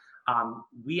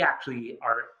 We actually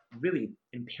are really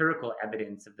empirical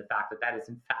evidence of the fact that is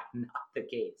in fact not the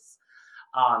case.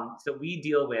 So we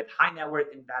deal with high net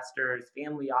worth investors,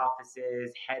 family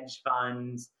offices, hedge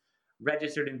funds,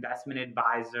 registered investment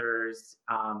advisors,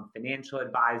 financial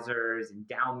advisors,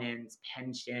 endowments,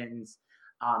 pensions.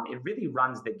 It really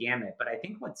runs the gamut. But I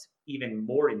think what's even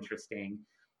more interesting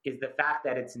is the fact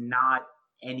that it's not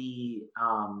any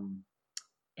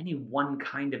one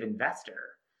kind of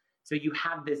investor. So you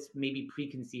have this maybe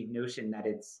preconceived notion that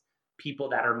it's people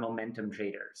that are momentum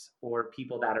traders or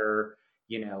people that are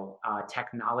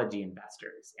technology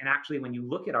investors. And actually, when you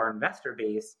look at our investor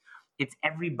base, it's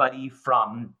everybody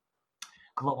from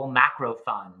global macro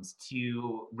funds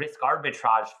to risk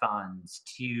arbitrage funds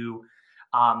to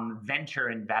venture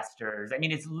investors. I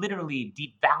mean, it's literally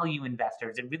deep value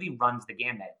investors. It really runs the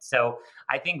gamut. So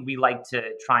I think we like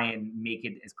to try and make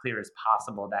it as clear as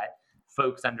possible that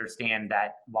folks understand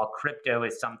that while crypto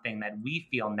is something that we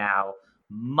feel now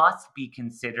must be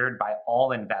considered by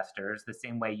all investors, the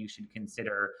same way you should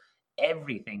consider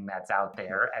everything that's out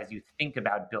there as you think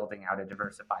about building out a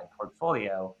diversified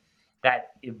portfolio, that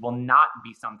it will not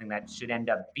be something that should end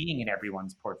up being in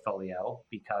everyone's portfolio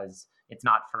because it's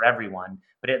not for everyone,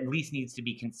 but at least needs to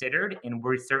be considered. And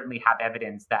we certainly have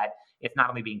evidence that it's not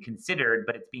only being considered,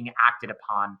 but it's being acted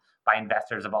upon by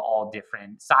investors of all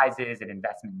different sizes and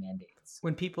investment mandates.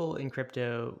 When people in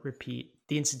crypto repeat,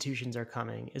 the institutions are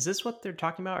coming, is this what they're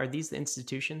talking about? Are these the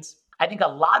institutions? I think a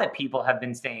lot of people have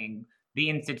been saying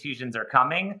the institutions are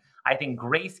coming. I think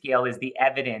Grayscale is the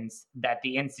evidence that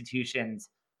the institutions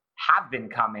have been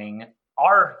coming,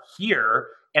 are here,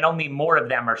 and only more of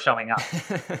them are showing up.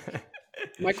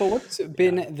 Michael, what's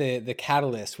been the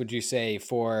catalyst, would you say,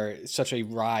 for such a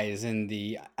rise in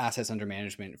the assets under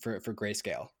management for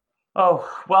Grayscale? Oh,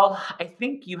 well, I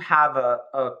think you have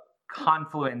a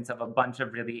confluence of a bunch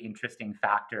of really interesting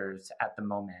factors at the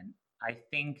moment. I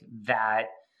think that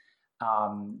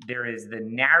there is the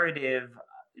narrative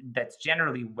that's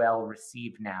generally well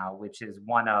received now, which is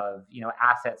one of,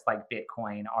 assets like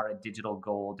Bitcoin are a digital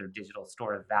gold or digital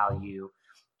store of value,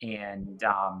 and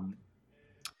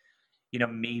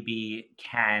maybe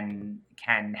can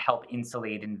help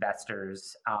insulate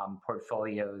investors'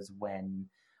 portfolios when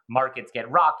markets get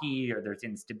rocky or there's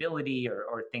instability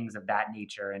or things of that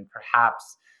nature. And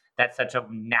perhaps that's such a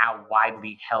now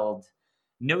widely held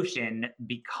notion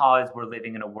because we're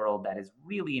living in a world that is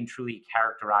really and truly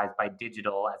characterized by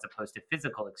digital as opposed to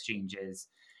physical exchanges.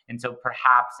 And so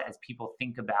perhaps as people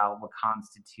think about what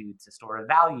constitutes a store of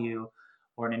value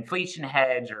or an inflation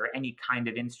hedge or any kind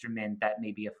of instrument that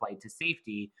may be a flight to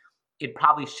safety, it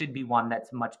probably should be one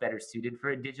that's much better suited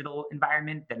for a digital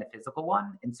environment than a physical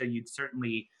one. And so you'd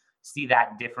certainly see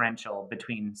that differential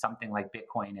between something like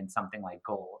Bitcoin and something like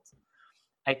gold.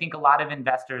 I think a lot of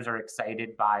investors are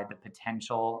excited by the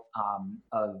potential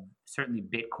of certainly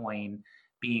Bitcoin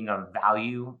being a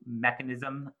value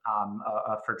mechanism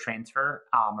for transfer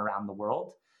around the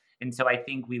world. And so I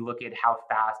think we look at how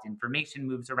fast information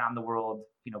moves around the world,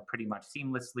 pretty much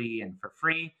seamlessly and for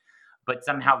free, but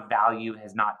somehow value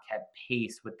has not kept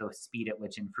pace with the speed at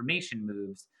which information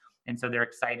moves. And so they're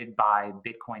excited by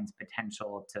Bitcoin's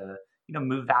potential to,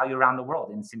 move value around the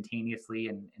world instantaneously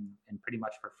and pretty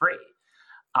much for free.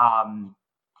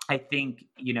 I think,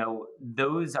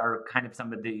 those are kind of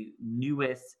some of the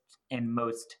newest and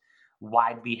most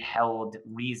widely held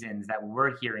reasons that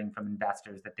we're hearing from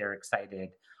investors that they're excited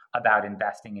about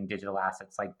investing in digital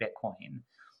assets like Bitcoin.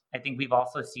 I think we've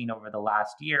also seen over the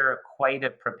last year quite a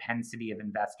propensity of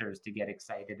investors to get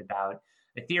excited about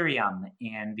Ethereum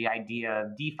and the idea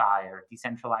of DeFi or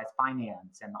decentralized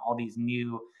finance and all these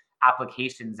new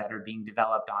applications that are being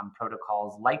developed on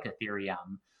protocols like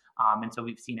Ethereum. And so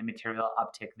we've seen a material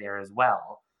uptick there as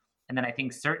well. And then I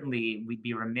think certainly we'd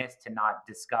be remiss to not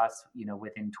discuss,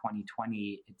 within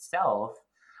 2020 itself,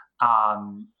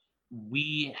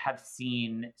 we have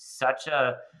seen such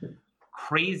a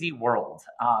crazy world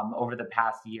over the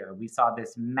past year. We saw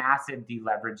this massive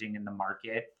deleveraging in the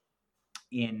market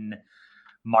in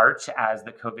March as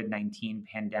the COVID-19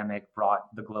 pandemic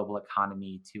brought the global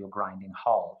economy to a grinding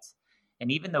halt.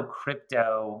 And even though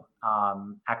crypto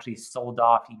actually sold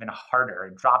off even harder,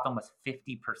 it dropped almost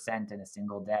 50% in a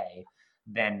single day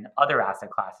than other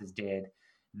asset classes did.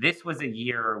 This was a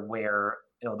year where,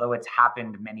 although it's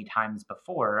happened many times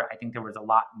before, I think there was a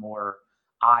lot more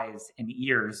eyes and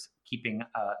ears keeping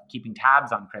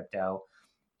tabs on crypto,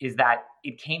 is that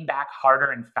it came back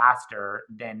harder and faster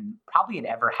than probably it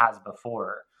ever has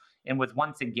before, and was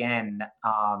once again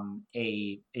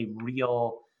a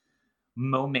real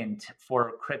moment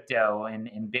for crypto and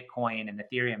Bitcoin and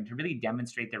Ethereum to really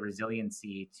demonstrate their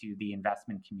resiliency to the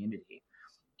investment community.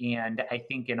 And I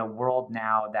think in a world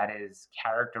now that is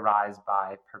characterized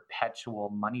by perpetual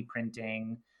money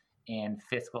printing and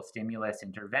fiscal stimulus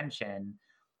intervention,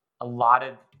 a lot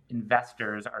of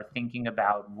investors are thinking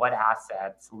about what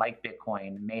assets like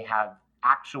Bitcoin may have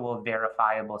actual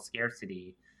verifiable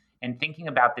scarcity, and thinking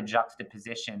about the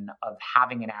juxtaposition of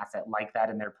having an asset like that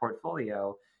in their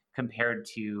portfolio compared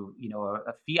to,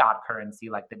 a fiat currency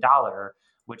like the dollar,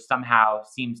 which somehow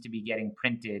seems to be getting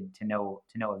printed to no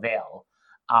avail.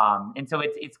 And so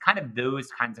it's kind of those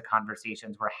kinds of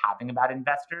conversations we're having about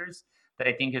investors that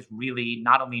I think is really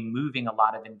not only moving a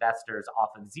lot of investors off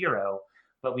of zero,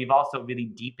 but we've also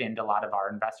really deepened a lot of our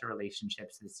investor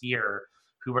relationships this year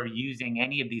who are using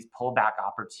any of these pullback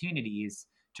opportunities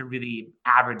to really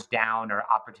average down or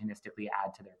opportunistically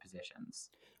add to their positions.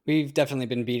 We've definitely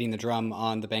been beating the drum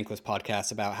on the Bankless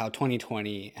podcast about how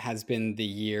 2020 has been the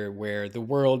year where the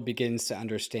world begins to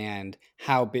understand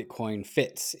how Bitcoin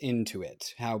fits into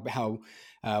it,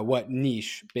 what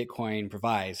niche Bitcoin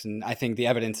provides. And I think the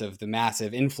evidence of the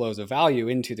massive inflows of value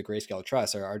into the Grayscale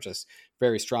Trust are just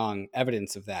very strong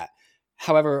evidence of that.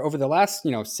 However, over the last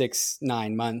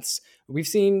 6-9 months, we've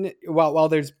seen while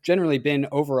there's generally been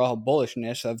overall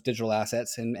bullishness of digital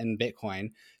assets and Bitcoin,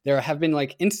 there have been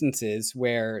instances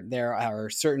where there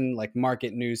are certain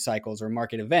market news cycles or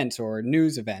market events or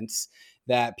news events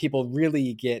that people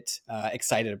really get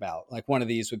excited about. One of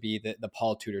these would be the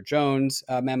Paul Tudor Jones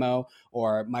memo,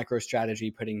 or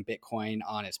MicroStrategy putting Bitcoin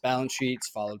on its balance sheets,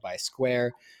 followed by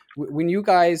Square. When you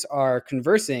guys are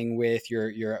conversing with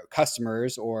your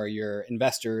customers or your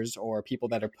investors or people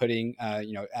that are putting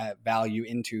value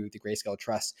into the Grayscale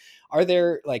Trust, are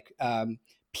there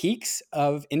peaks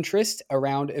of interest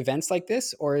around events like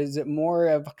this, or is it more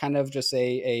of kind of just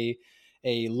a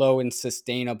low and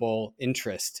sustainable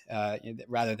interest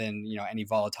rather than any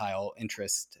volatile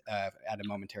interest at a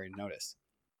momentary notice?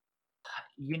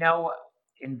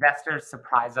 Investors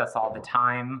surprise us all the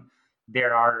time.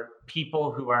 There are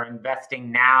people who are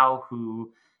investing now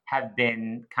who have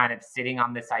been kind of sitting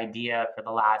on this idea for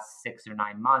the last 6 or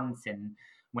 9 months, and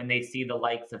when they see the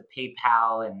likes of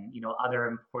PayPal and other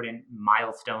important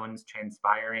milestones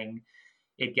transpiring,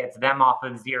 it gets them off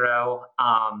of zero.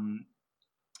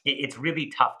 It's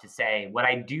really tough to say. What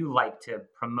I do like to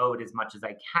promote as much as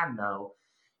I can, though,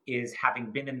 is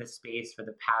having been in the space for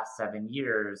the past 7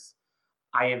 years,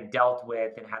 I have dealt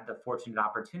with and had the fortunate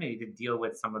opportunity to deal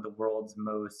with some of the world's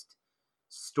most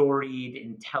storied,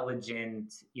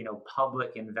 intelligent,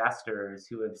 public investors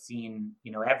who have seen,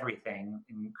 everything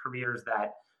in careers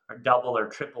that are double or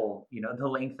triple, the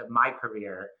length of my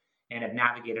career, and have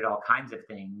navigated all kinds of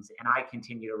things. And I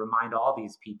continue to remind all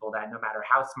these people that no matter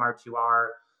how smart you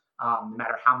are, no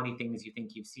matter how many things you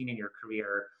think you've seen in your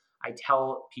career, I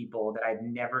tell people that I've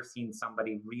never seen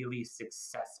somebody really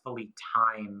successfully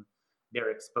time their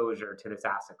exposure to this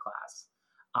asset class.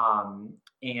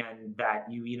 And that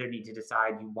you either need to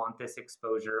decide you want this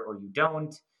exposure or you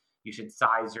don't. You should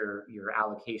size your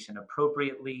allocation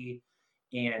appropriately.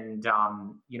 And,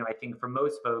 I think for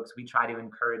most folks, we try to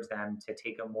encourage them to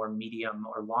take a more medium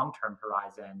or long-term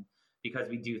horizon because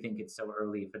we do think it's so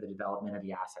early for the development of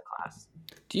the asset class.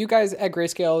 Do you guys at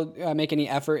Grayscale make any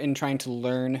effort in trying to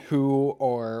learn who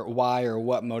or why or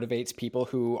what motivates people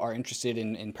who are interested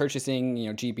in purchasing,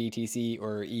 GBTC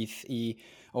or ETH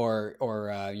or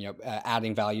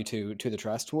adding value to the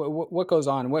trust? What goes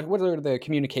on? What are the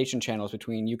communication channels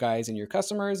between you guys and your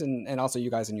customers, and also you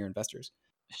guys and your investors?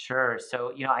 Sure.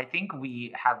 So, I think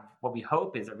we have what we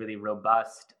hope is a really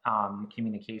robust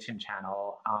communication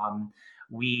channel.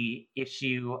 We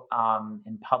issue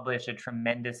and publish a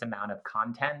tremendous amount of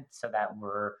content so that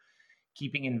we're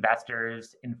keeping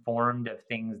investors informed of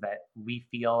things that we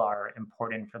feel are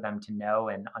important for them to know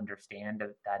and understand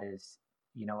that is,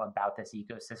 about this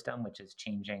ecosystem, which is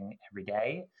changing every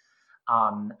day.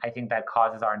 I think that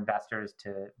causes our investors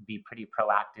to be pretty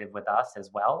proactive with us as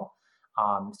well.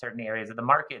 Certain areas of the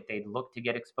market they'd look to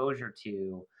get exposure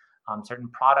to, certain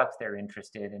products they're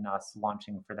interested in us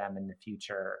launching for them in the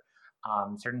future,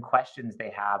 certain questions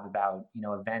they have about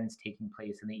events taking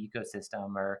place in the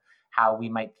ecosystem, or how we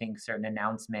might think certain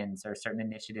announcements or certain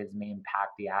initiatives may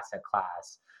impact the asset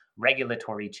class,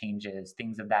 regulatory changes,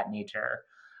 things of that nature.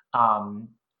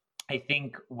 I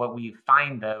think what we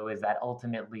find, though, is that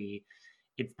ultimately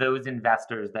it's those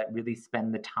investors that really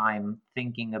spend the time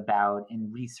thinking about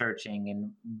and researching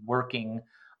and working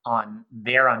on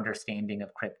their understanding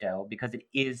of crypto, because it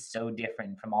is so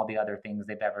different from all the other things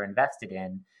they've ever invested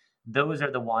in. Those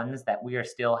are the ones that we are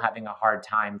still having a hard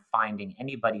time finding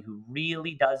anybody who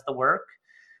really does the work,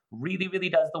 really, really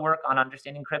does the work on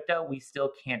understanding crypto. We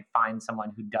still can't find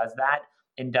someone who does that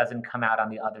and doesn't come out on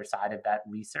the other side of that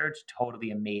research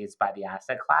totally amazed by the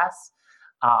asset class.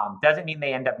 Doesn't mean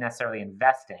they end up necessarily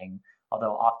investing,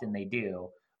 although often they do,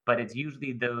 but it's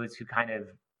usually those who kind of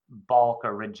balk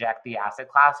or reject the asset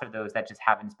class, or those that just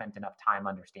haven't spent enough time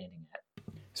understanding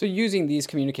it. So using these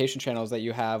communication channels that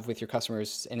you have with your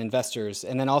customers and investors,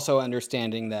 and then also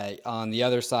understanding that on the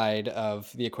other side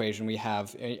of the equation, we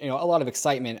have a lot of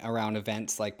excitement around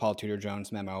events like Paul Tudor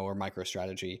Jones memo or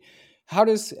MicroStrategy.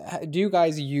 Do you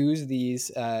guys use these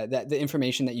the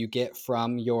information that you get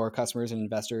from your customers and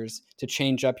investors to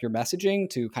change up your messaging,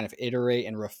 to kind of iterate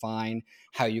and refine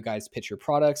how you guys pitch your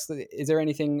products? Is there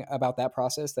anything about that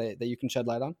process that you can shed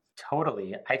light on?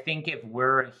 Totally. I think if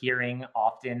we're hearing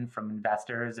often from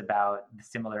investors about the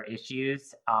similar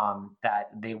issues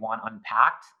that they want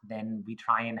unpacked, then we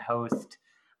try and host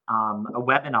a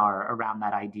webinar around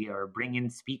that idea, or bring in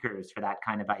speakers for that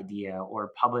kind of idea,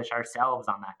 or publish ourselves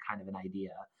on that kind of an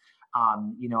idea.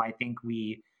 I think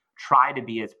we try to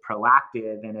be as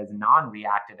proactive and as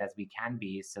non-reactive as we can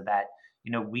be, so that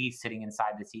we, sitting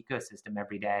inside this ecosystem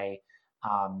every day,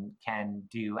 can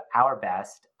do our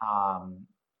best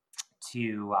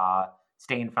to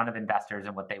stay in front of investors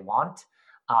and what they want.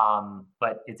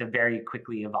 But it's a very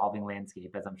quickly evolving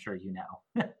landscape, as I'm sure you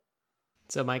know.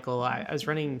 So, Michael, I was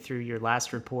running through your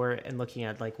last report and looking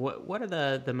at what are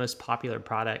the most popular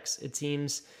products. It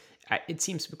seems,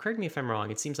 correct me if I'm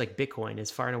wrong, it seems like Bitcoin is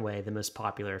far and away the most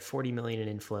popular, 40 million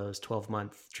in inflows,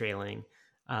 12-month trailing.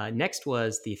 Next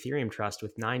was the Ethereum Trust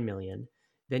with 9 million.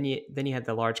 Then you had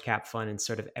the large cap fund and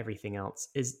sort of everything else.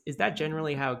 Is that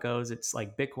generally how it goes? It's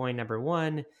like Bitcoin number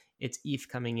one, it's ETH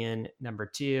coming in number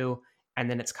two, and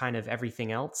then it's kind of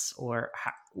everything else? Or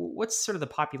what's sort of the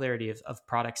popularity of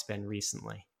product spend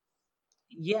recently?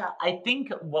 Yeah, I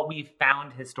think what we've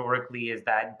found historically is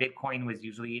that Bitcoin was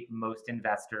usually most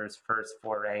investors' first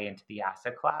foray into the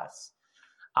asset class.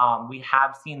 We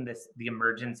have seen the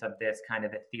emergence of this kind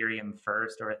of Ethereum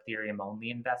first or Ethereum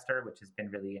only investor, which has been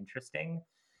really interesting.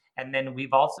 And then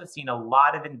we've also seen a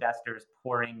lot of investors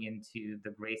pouring into the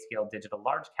Grayscale Digital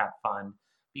Large Cap Fund,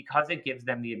 because it gives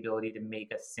them the ability to make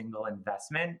a single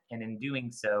investment, and in doing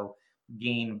so,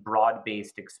 gain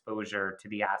broad-based exposure to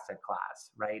the asset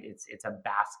class, right? It's a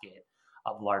basket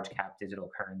of large cap digital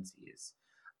currencies.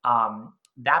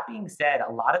 That being said,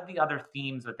 a lot of the other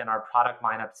themes within our product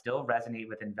lineup still resonate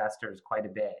with investors quite a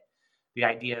bit. The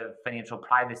idea of financial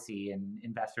privacy and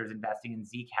investors investing in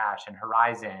Zcash and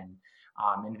Horizon,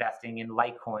 investing in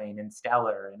Litecoin and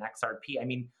Stellar and XRP. I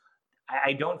mean,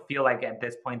 I don't feel like at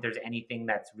this point there's anything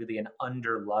that's really an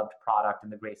underloved product in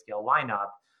the Grayscale lineup.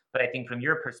 But I think from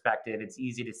your perspective, it's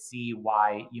easy to see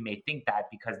why you may think that,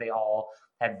 because they all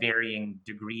have varying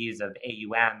degrees of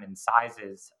AUM and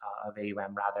sizes of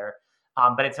AUM, rather.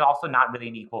 But it's also not really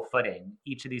an equal footing.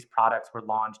 Each of these products were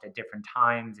launched at different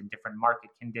times in different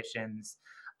market conditions.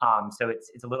 So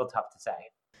it's a little tough to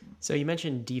say. So you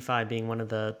mentioned DeFi being one of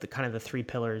the kind of the three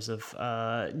pillars of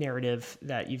narrative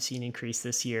that you've seen increase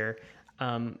this year.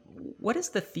 What is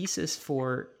the thesis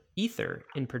for Ether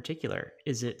in particular?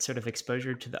 Is it sort of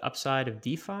exposure to the upside of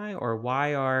DeFi, or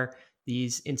why are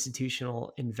these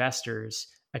institutional investors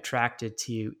attracted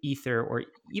to Ether, or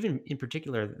even in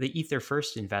particular, the Ether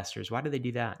first investors? Why do they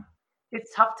do that?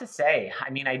 It's tough to say. I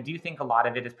mean, I do think a lot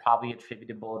of it is probably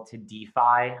attributable to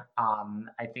DeFi.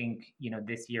 I think,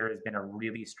 this year has been a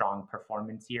really strong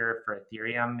performance year for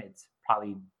Ethereum. It's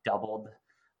probably doubled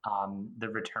the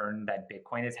return that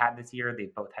Bitcoin has had this year.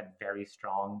 They've both had very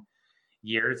strong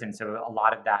years. And so a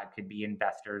lot of that could be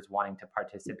investors wanting to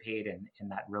participate in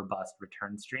that robust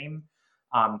return stream.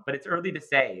 But it's early to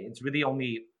say. It's really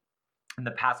only in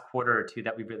the past quarter or two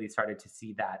that we really started to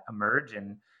see that emerge.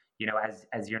 And,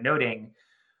 as you're noting,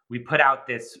 we put out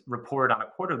this report on a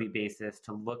quarterly basis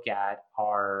to look at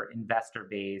our investor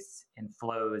base and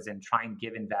flows and try and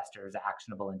give investors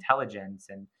actionable intelligence.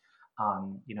 And,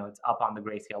 it's up on the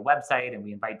Grayscale website, and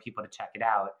we invite people to check it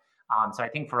out. So I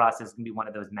think for us, it's going to be one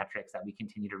of those metrics that we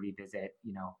continue to revisit,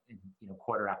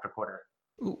 quarter after quarter.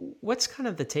 What's kind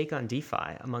of the take on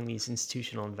DeFi among these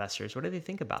institutional investors? What do they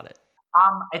think about it?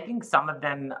 I think some of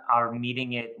them are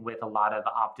meeting it with a lot of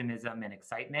optimism and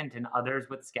excitement, and others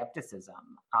with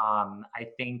skepticism. I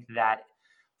think that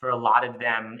for a lot of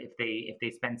them, if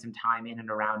they spend some time in and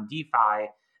around DeFi,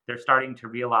 they're starting to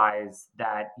realize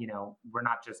that we're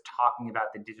not just talking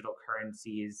about the digital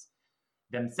currencies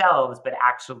themselves, but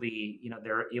actually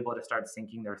they're able to start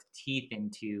sinking their teeth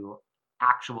into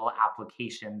actual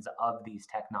applications of these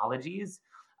technologies,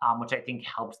 which I think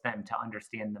helps them to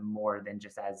understand them more than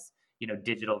just as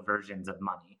digital versions of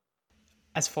money.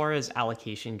 As far as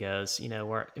allocation goes,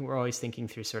 we're always thinking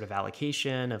through sort of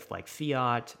allocation of like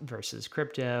fiat versus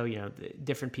crypto.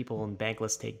 Different people in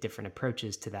Bankless take different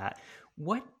approaches to that.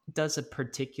 What does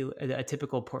a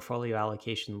typical portfolio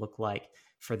allocation look like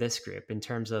for this group in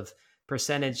terms of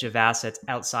percentage of assets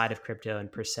outside of crypto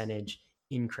and percentage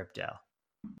in crypto?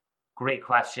 Great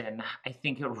question. I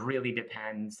think it really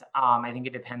depends. I think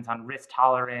it depends on risk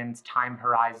tolerance, time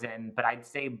horizon, but I'd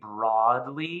say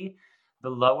broadly, the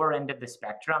lower end of the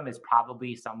spectrum is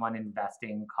probably someone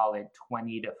investing, call it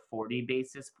 20 to 40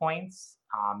 basis points.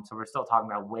 So we're still talking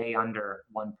about way under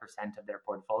 1% of their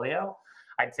portfolio.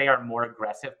 I'd say our more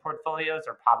aggressive portfolios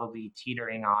are probably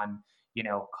teetering on,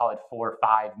 call it 4 or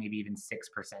 5, maybe even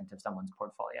 6% of someone's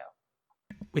portfolio.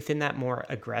 Within that more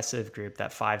aggressive group,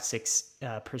 that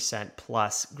 5-6%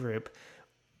 plus group,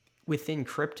 within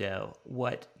crypto,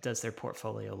 what does their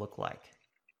portfolio look like?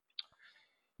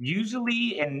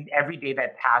 Usually, in every day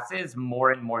that passes,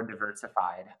 more and more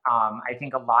diversified. I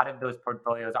think a lot of those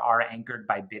portfolios are anchored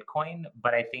by Bitcoin,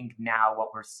 but I think now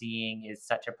what we're seeing is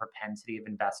such a propensity of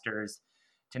investors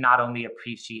to not only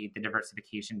appreciate the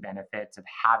diversification benefits of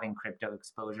having crypto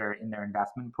exposure in their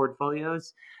investment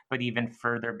portfolios, but even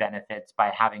further benefits by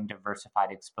having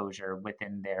diversified exposure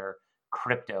within their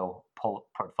crypto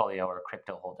portfolio or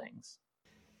crypto holdings.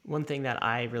 One thing that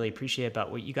I really appreciate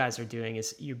about what you guys are doing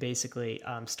is you're basically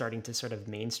starting to sort of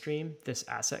mainstream this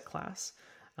asset class.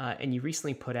 And you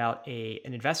recently put out an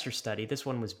investor study. This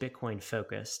one was Bitcoin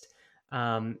focused.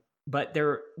 But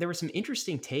there were some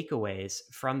interesting takeaways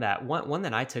from that. One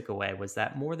that I took away was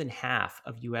that more than half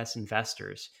of US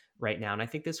investors right now, and I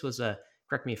think this was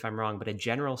correct me if I'm wrong, but a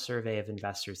general survey of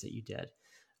investors that you did,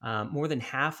 more than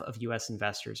half of US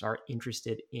investors are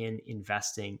interested in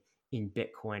investing in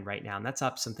Bitcoin right now. And that's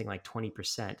up something like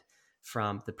 20%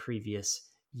 from the previous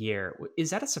year.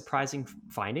 Is that a surprising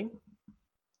finding?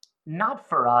 Not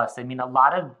for us. I mean,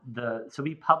 so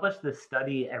we publish this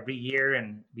study every year,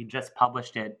 and we just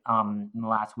published it in the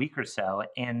last week or so.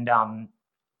 And, I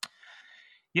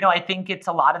think it's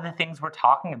a lot of the things we're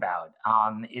talking about.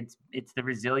 It's the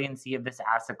resiliency of this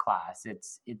asset class.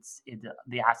 It's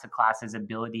the asset class's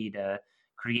ability to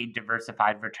create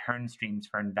diversified return streams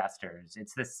for investors.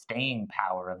 It's the staying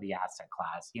power of the asset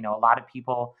class. A lot of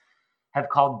people have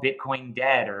called Bitcoin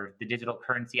dead, or the digital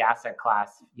currency asset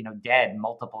class, dead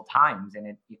multiple times. And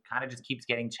it kind of just keeps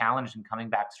getting challenged and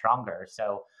coming back stronger.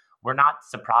 So we're not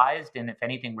surprised. And if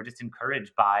anything, we're just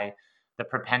encouraged by the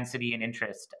propensity and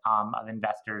interest of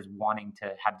investors wanting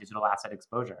to have digital asset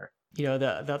exposure.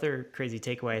 The other crazy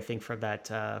takeaway, I think, from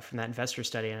that investor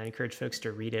study, and I encourage folks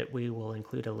to read it, we will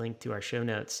include a link to our show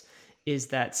notes, is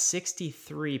that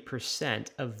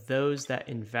 63% of those that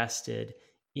invested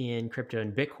in crypto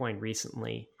and Bitcoin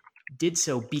recently did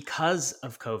so because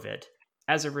of COVID,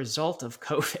 as a result of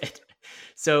COVID.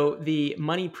 So the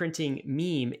money printing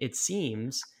meme, it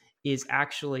seems, is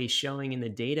actually showing in the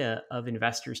data of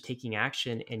investors taking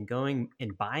action and going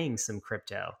and buying some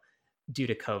crypto due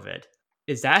to COVID.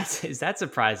 Is that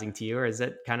surprising to you, or is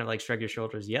it kind of like shrug your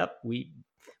shoulders? Yep, we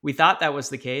thought that was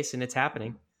the case, and it's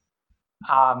happening.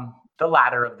 The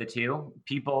latter of the two.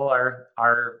 People are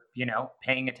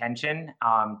paying attention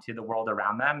to the world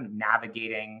around them,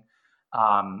 navigating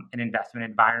an investment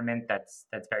environment that's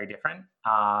very different.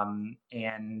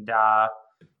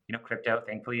 Crypto,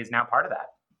 thankfully, is now part of that.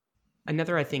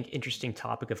 Another, I think, interesting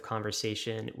topic of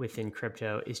conversation within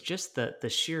crypto is just the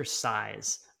sheer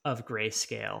size of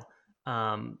Grayscale,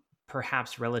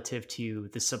 perhaps relative to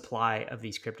the supply of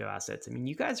these crypto assets. I mean,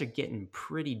 you guys are getting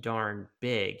pretty darn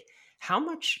big. How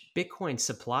much Bitcoin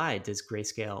supply does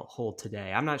Grayscale hold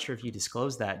today? I'm not sure if you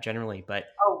disclose that generally, but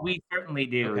Oh, we certainly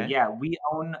do. okay. Yeah, we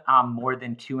own more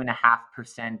than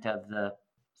 2.5% of the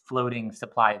floating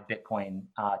supply of Bitcoin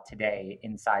today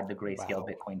inside the Grayscale Wow.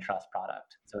 Bitcoin Trust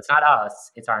product. So it's not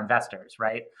us; it's our investors,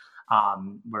 right?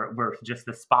 We're just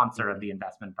the sponsor of the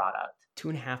investment product.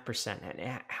 2.5%.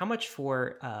 And how much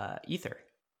for Ether?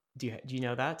 Do you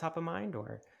know that top of mind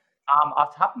or?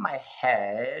 Off the top of my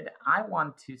head, I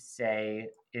want to say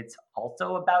it's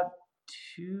also about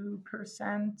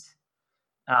 2%.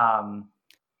 Um,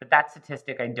 but that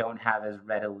statistic I don't have as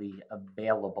readily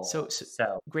available. So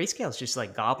So Grayscale is just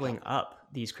like Yeah. gobbling up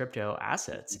these crypto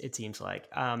assets. It seems like.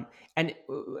 And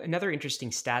another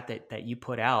interesting stat that you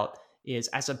put out is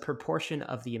as a proportion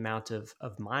of the amount of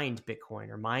mined Bitcoin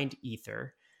or mined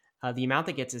Ether, the amount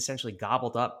that gets essentially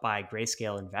gobbled up by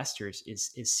Grayscale investors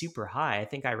is super high. I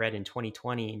think I read in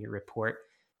 2020 in your report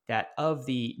that of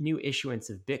the new issuance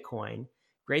of Bitcoin,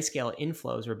 Grayscale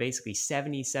inflows were basically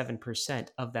 77%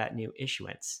 of that new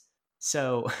issuance.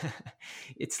 So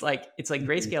it's like Mhm.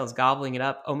 Grayscale is gobbling it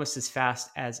up almost as fast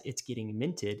as it's getting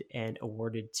minted and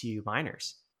awarded to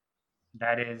miners.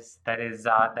 that is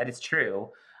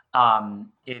true.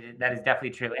 That is definitely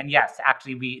true. And yes,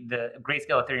 actually, the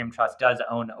Grayscale Ethereum Trust does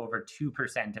own over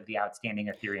 2% of the outstanding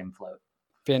Ethereum float.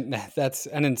 That's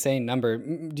an insane number.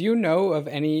 Do you know of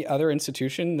any other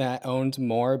institution that owns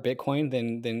more Bitcoin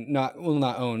than not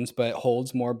owns, but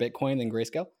holds more Bitcoin than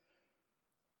Grayscale?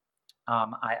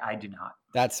 I do not.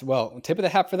 That's tip of the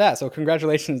hat for that. So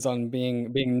congratulations on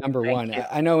being number Thank one. you.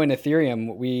 I know in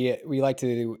Ethereum we like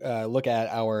to look at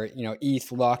our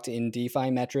ETH locked in DeFi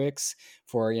metrics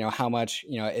for how much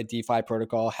a DeFi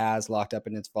protocol has locked up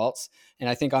in its vaults. And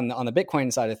I think on the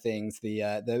Bitcoin side of things,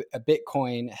 a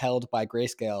Bitcoin held by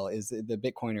Grayscale is the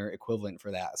Bitcoiner equivalent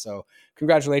for that. So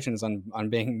congratulations on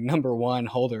being number one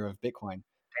holder of Bitcoin.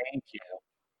 Thank you.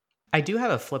 I do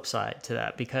have a flip side to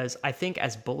that because I think,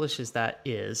 as bullish as that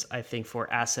is, I think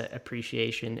for asset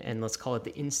appreciation and let's call it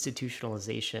the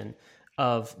institutionalization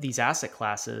of these asset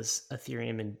classes,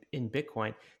 Ethereum and in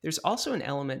Bitcoin, there's also an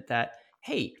element that,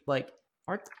 hey, like,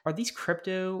 are these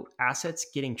crypto assets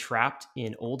getting trapped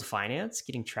in old finance,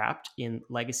 getting trapped in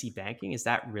legacy banking? Is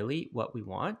that really what we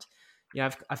want?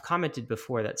 I've commented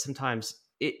before that sometimes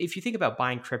if you think about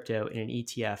buying crypto in an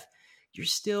ETF, you're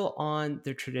still on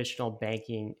the traditional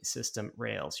banking system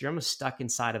rails. You're almost stuck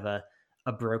inside of a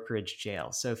brokerage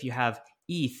jail. So if you have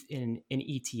ETH in an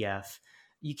ETF,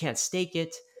 you can't stake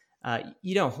it.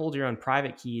 You don't hold your own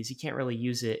private keys. You can't really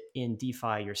use it in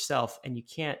DeFi yourself, and you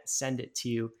can't send it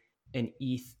to an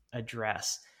ETH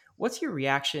address. What's your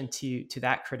reaction to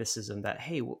that criticism that,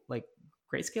 hey, like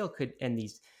Grayscale could, and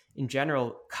these in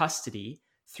general custody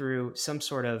through some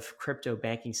sort of crypto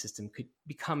banking system could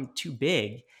become too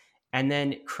big, and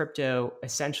then crypto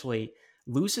essentially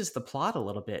loses the plot a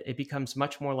little bit. It becomes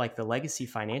much more like the legacy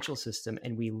financial system,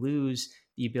 and we lose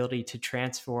the ability to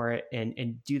transfer it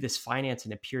and do this finance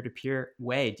in a peer-to-peer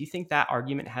way. Do you think that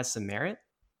argument has some merit?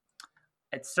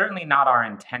 It's certainly not our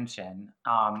intention.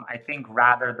 I think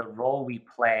rather the role we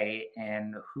play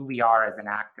and who we are as an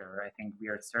actor, I think we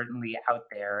are certainly out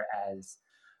there as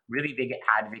really big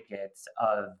advocates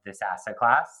of this asset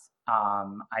class.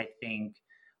 I think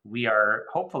we are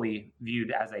hopefully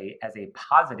viewed as a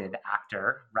positive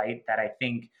actor, right? That I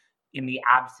think in the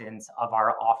absence of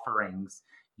our offerings,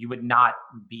 you would not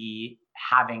be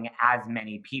having as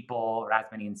many people or as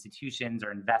many institutions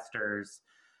or investors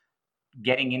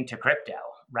getting into crypto,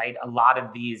 right? A lot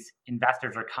of these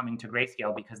investors are coming to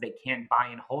Grayscale because they can't buy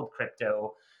and hold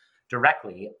crypto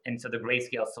directly. And so the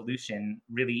Grayscale solution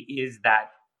really is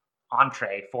that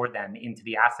entree for them into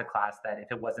the asset class that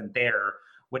if it wasn't there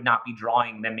would not be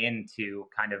drawing them into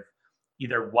kind of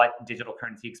either what digital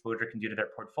currency exposure can do to their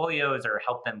portfolios or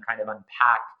help them kind of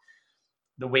unpack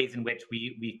the ways in which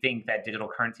we think that digital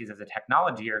currencies as a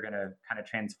technology are going to kind of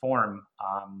transform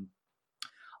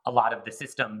a lot of the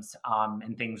systems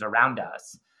and things around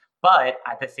us. But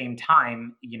at the same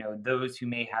time, those who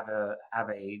may have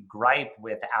a gripe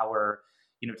with our,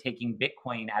 taking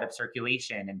Bitcoin out of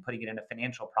circulation and putting it in a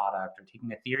financial product, or taking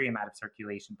Ethereum out of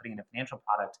circulation, putting it in a financial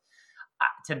product,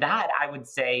 to that, I would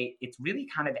say it's really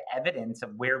kind of evidence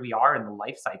of where we are in the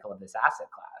life cycle of this asset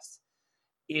class.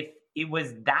 If it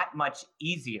was that much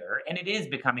easier, and it is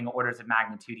becoming orders of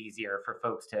magnitude easier for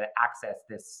folks to access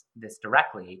this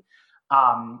directly.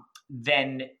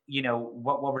 Then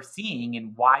what we're seeing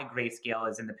and why Grayscale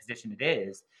is in the position it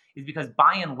is because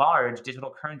by and large,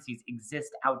 digital currencies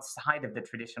exist outside of the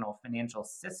traditional financial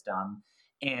system,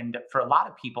 and for a lot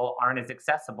of people, aren't as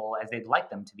accessible as they'd like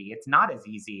them to be. It's not as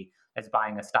easy as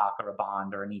buying a stock or a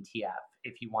bond or an ETF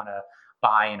if you want to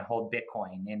buy and hold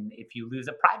Bitcoin. And if you lose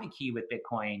a private key with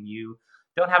Bitcoin, you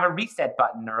don't have a reset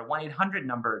button or a 1-800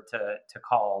 number to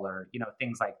call, or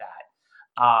things like that.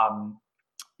 I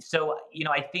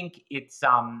think it's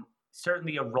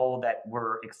certainly a role that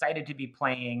we're excited to be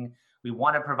playing. We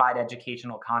want to provide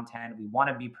educational content. We want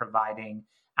to be providing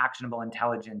actionable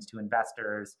intelligence to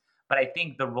investors. But I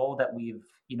think the role that we've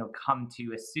come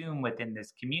to assume within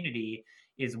this community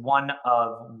is one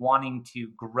of wanting to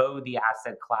grow the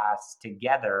asset class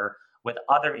together with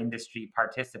other industry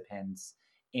participants.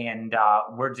 And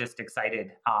we're just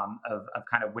excited of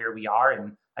kind of where we are.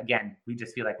 And again, we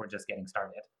just feel like we're just getting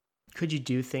started. Could you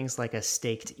do things like a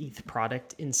staked ETH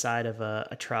product inside of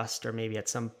a trust, or maybe at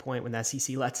some point when the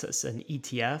SEC lets us, an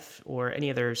ETF or any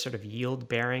other sort of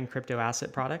yield-bearing crypto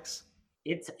asset products?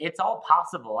 It's all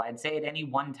possible. I'd say at any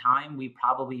one time, we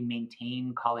probably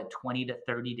maintain, call it 20 to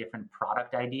 30 different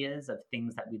product ideas of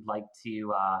things that we'd like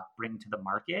to bring to the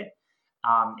market.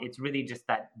 It's really just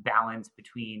that balance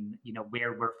between,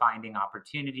 where we're finding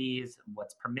opportunities,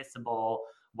 what's permissible,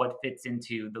 what fits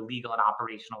into the legal and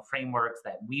operational frameworks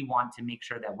that we want to make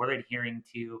sure that we're adhering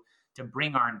to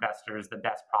bring our investors the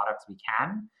best products we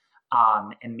can,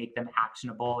 and make them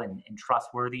actionable and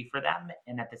trustworthy for them.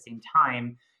 And at the same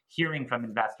time, hearing from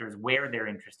investors where they're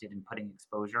interested in putting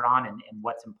exposure on, and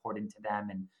what's important to them,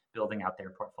 and building out their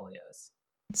portfolios.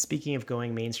 Speaking of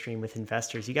going mainstream with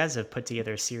investors, you guys have put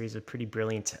together a series of pretty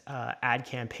brilliant ad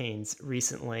campaigns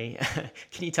recently.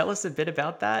 Can you tell us a bit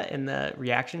about that and the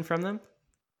reaction from them?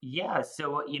 Yeah,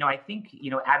 so I think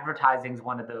advertising is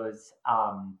one of those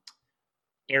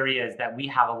areas that we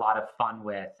have a lot of fun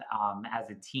with as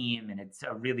a team, and it's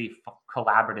a really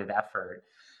collaborative effort.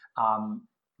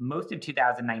 Most of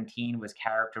 2019 was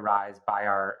characterized by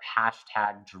our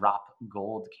hashtag Drop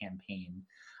Gold campaign,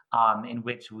 in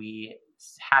which we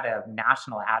had a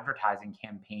national advertising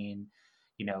campaign,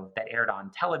 that aired on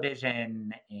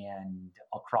television and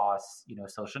across,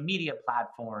 social media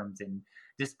platforms, and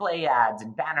display ads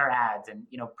and banner ads, and,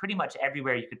 pretty much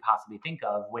everywhere you could possibly think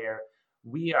of, where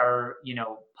we are,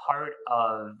 part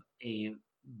of a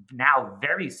now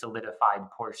very solidified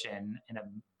portion and a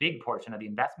big portion of the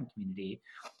investment community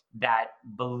that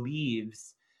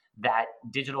believes that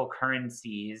digital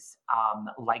currencies,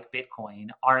 like Bitcoin,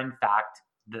 are in fact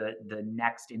the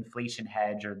next inflation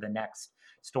hedge, or the next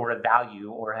store of value,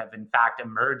 or have in fact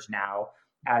emerged now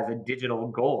as a digital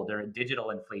gold or a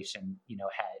digital inflation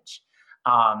hedge.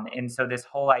 And so this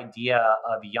whole idea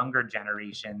of younger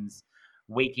generations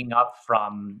waking up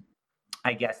from,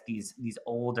 I guess, these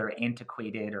old or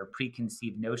antiquated or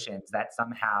preconceived notions that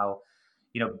somehow,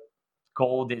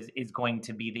 gold is going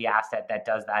to be the asset that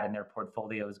does that in their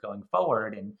portfolios going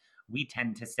forward. And we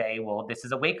tend to say, well, this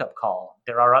is a wake-up call.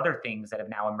 There are other things that have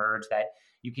now emerged that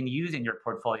you can use in your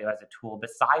portfolio as a tool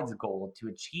besides gold to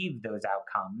achieve those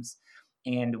outcomes.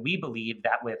 And we believe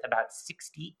that with about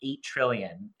 68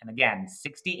 trillion, and again,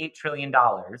 $68 trillion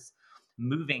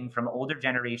moving from older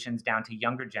generations down to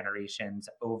younger generations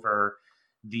over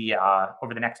the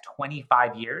next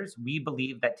 25 years, we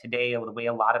believe that today, the way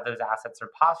a lot of those assets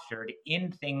are postured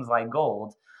in things like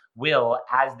gold, will,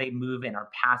 as they move and are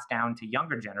passed down to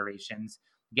younger generations,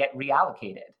 get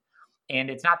reallocated. And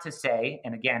it's not to say,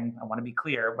 and again, I want to be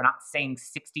clear, we're not saying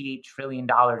 $68 trillion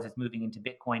is moving into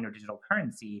Bitcoin or digital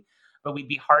currency, but we'd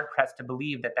be hard pressed to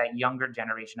believe that that younger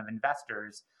generation of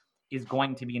investors is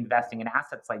going to be investing in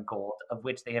assets like gold, of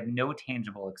which they have no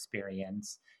tangible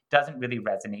experience, doesn't really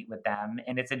resonate with them.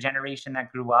 And it's a generation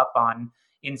that grew up on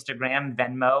Instagram,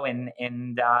 Venmo,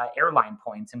 and airline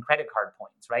points and credit card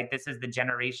points, right? This is the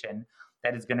generation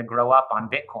that is going to grow up on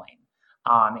Bitcoin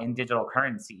and digital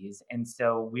currencies. And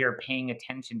so we are paying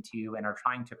attention to and are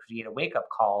trying to create a wake-up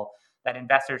call that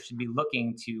investors should be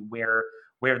looking to where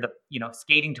the,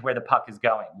 skating to where the puck is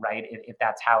going, right? If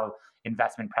that's how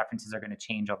investment preferences are going to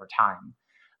change over time.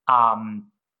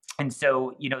 And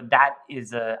so, that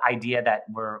is an idea that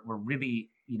we're really,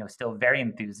 still very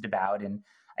enthused about. And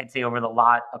I'd say over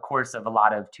a course of a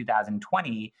lot of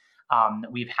 2020,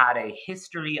 we've had a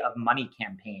history of money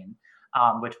campaign,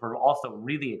 which we're also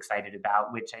really excited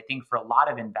about, which I think for a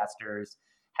lot of investors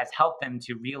has helped them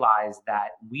to realize that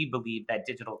we believe that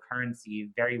digital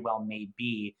currency very well may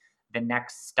be the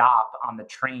next stop on the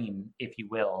train, if you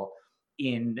will,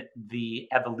 in the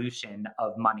evolution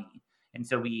of money. And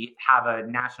so we have a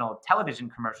national television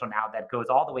commercial now that goes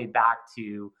all the way back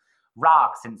to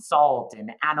rocks and salt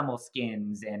and animal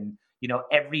skins and,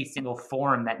 every single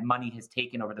form that money has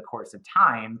taken over the course of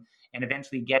time, and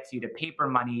eventually gets you to paper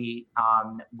money,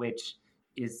 which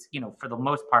is, for the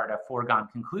most part, a foregone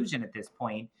conclusion at this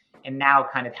point. And now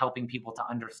kind of helping people to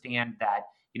understand that,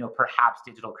 perhaps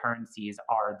digital currencies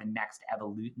are the next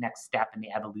step in the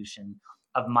evolution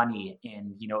of money,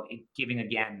 and giving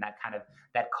again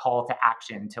that call to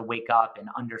action to wake up and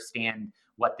understand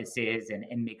what this is,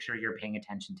 and make sure you're paying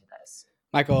attention to this.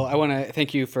 Michael, I want to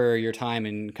thank you for your time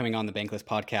and coming on the Bankless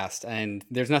podcast. And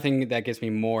there's nothing that gets me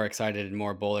more excited and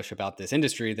more bullish about this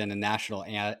industry than a national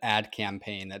ad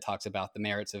campaign that talks about the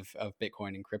merits of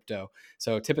Bitcoin and crypto.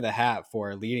 So tip of the hat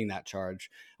for leading that charge.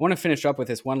 I want to finish up with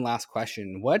this one last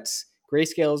question. What's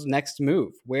Grayscale's next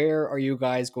move? Where are you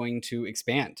guys going to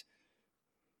expand?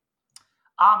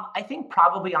 I think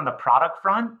probably on the product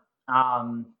front,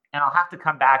 and I'll have to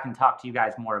come back and talk to you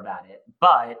guys more about it.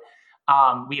 But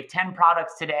we have 10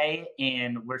 products today,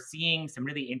 and we're seeing some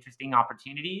really interesting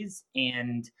opportunities.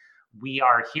 And we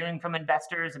are hearing from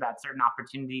investors about certain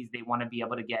opportunities they want to be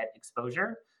able to get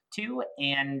exposure to.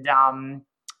 And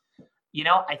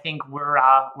I think we're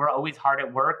always hard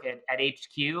at work at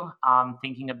HQ,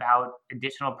 thinking about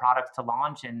additional products to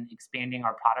launch and expanding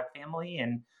our product family.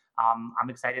 And I'm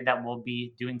excited that we'll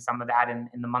be doing some of that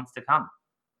in the months to come.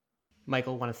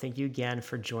 Michael, I want to thank you again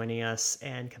for joining us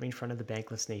and coming in front of the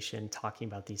Bankless Nation, talking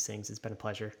about these things. It's been a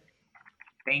pleasure.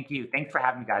 Thank you. Thanks for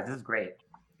having me, guys. This is great.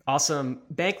 Awesome.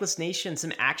 Bankless Nation,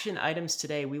 some action items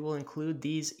today. We will include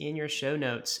these in your show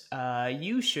notes.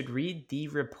 You should read the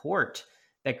report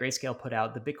that Grayscale put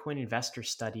out, the Bitcoin Investor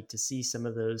Study, to see some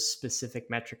of those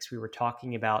specific metrics we were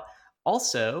talking about.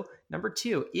 Also, number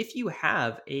 2, if you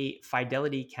have a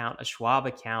Fidelity account, a Schwab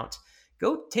account,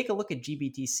 go take a look at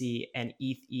GBTC and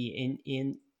ETH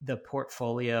in the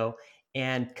portfolio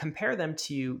and compare them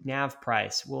to NAV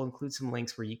price. We'll include some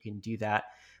links where you can do that.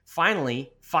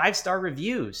 Finally, 5-star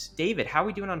reviews. David, how are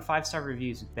we doing on 5-star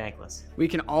reviews with Bankless? We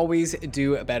can always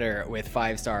do better with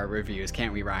 5-star reviews,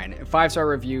 can't we, Ryan? 5-star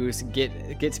reviews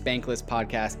gets Bankless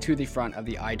podcast to the front of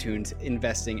the iTunes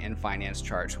investing and finance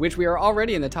charts, which we are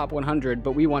already in the top 100,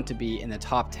 but we want to be in the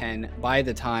top 10 by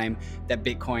the time that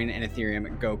Bitcoin and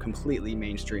Ethereum go completely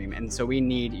mainstream. And so we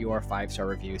need your 5-star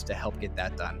reviews to help get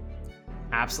that done.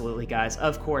 Absolutely, guys.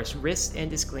 Of course, risks and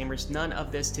disclaimers. None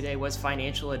of this today was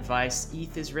financial advice.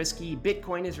 ETH is risky,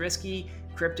 Bitcoin is risky,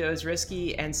 crypto is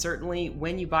risky, and certainly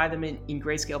when you buy them in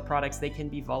Grayscale products, they can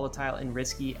be volatile and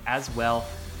risky as well.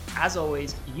 As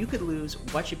always, you could lose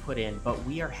what you put in, but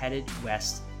we are headed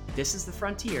west. This is the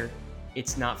frontier.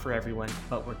 It's not for everyone,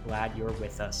 but we're glad you're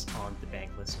with us on the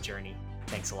Bankless journey.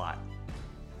 Thanks a lot.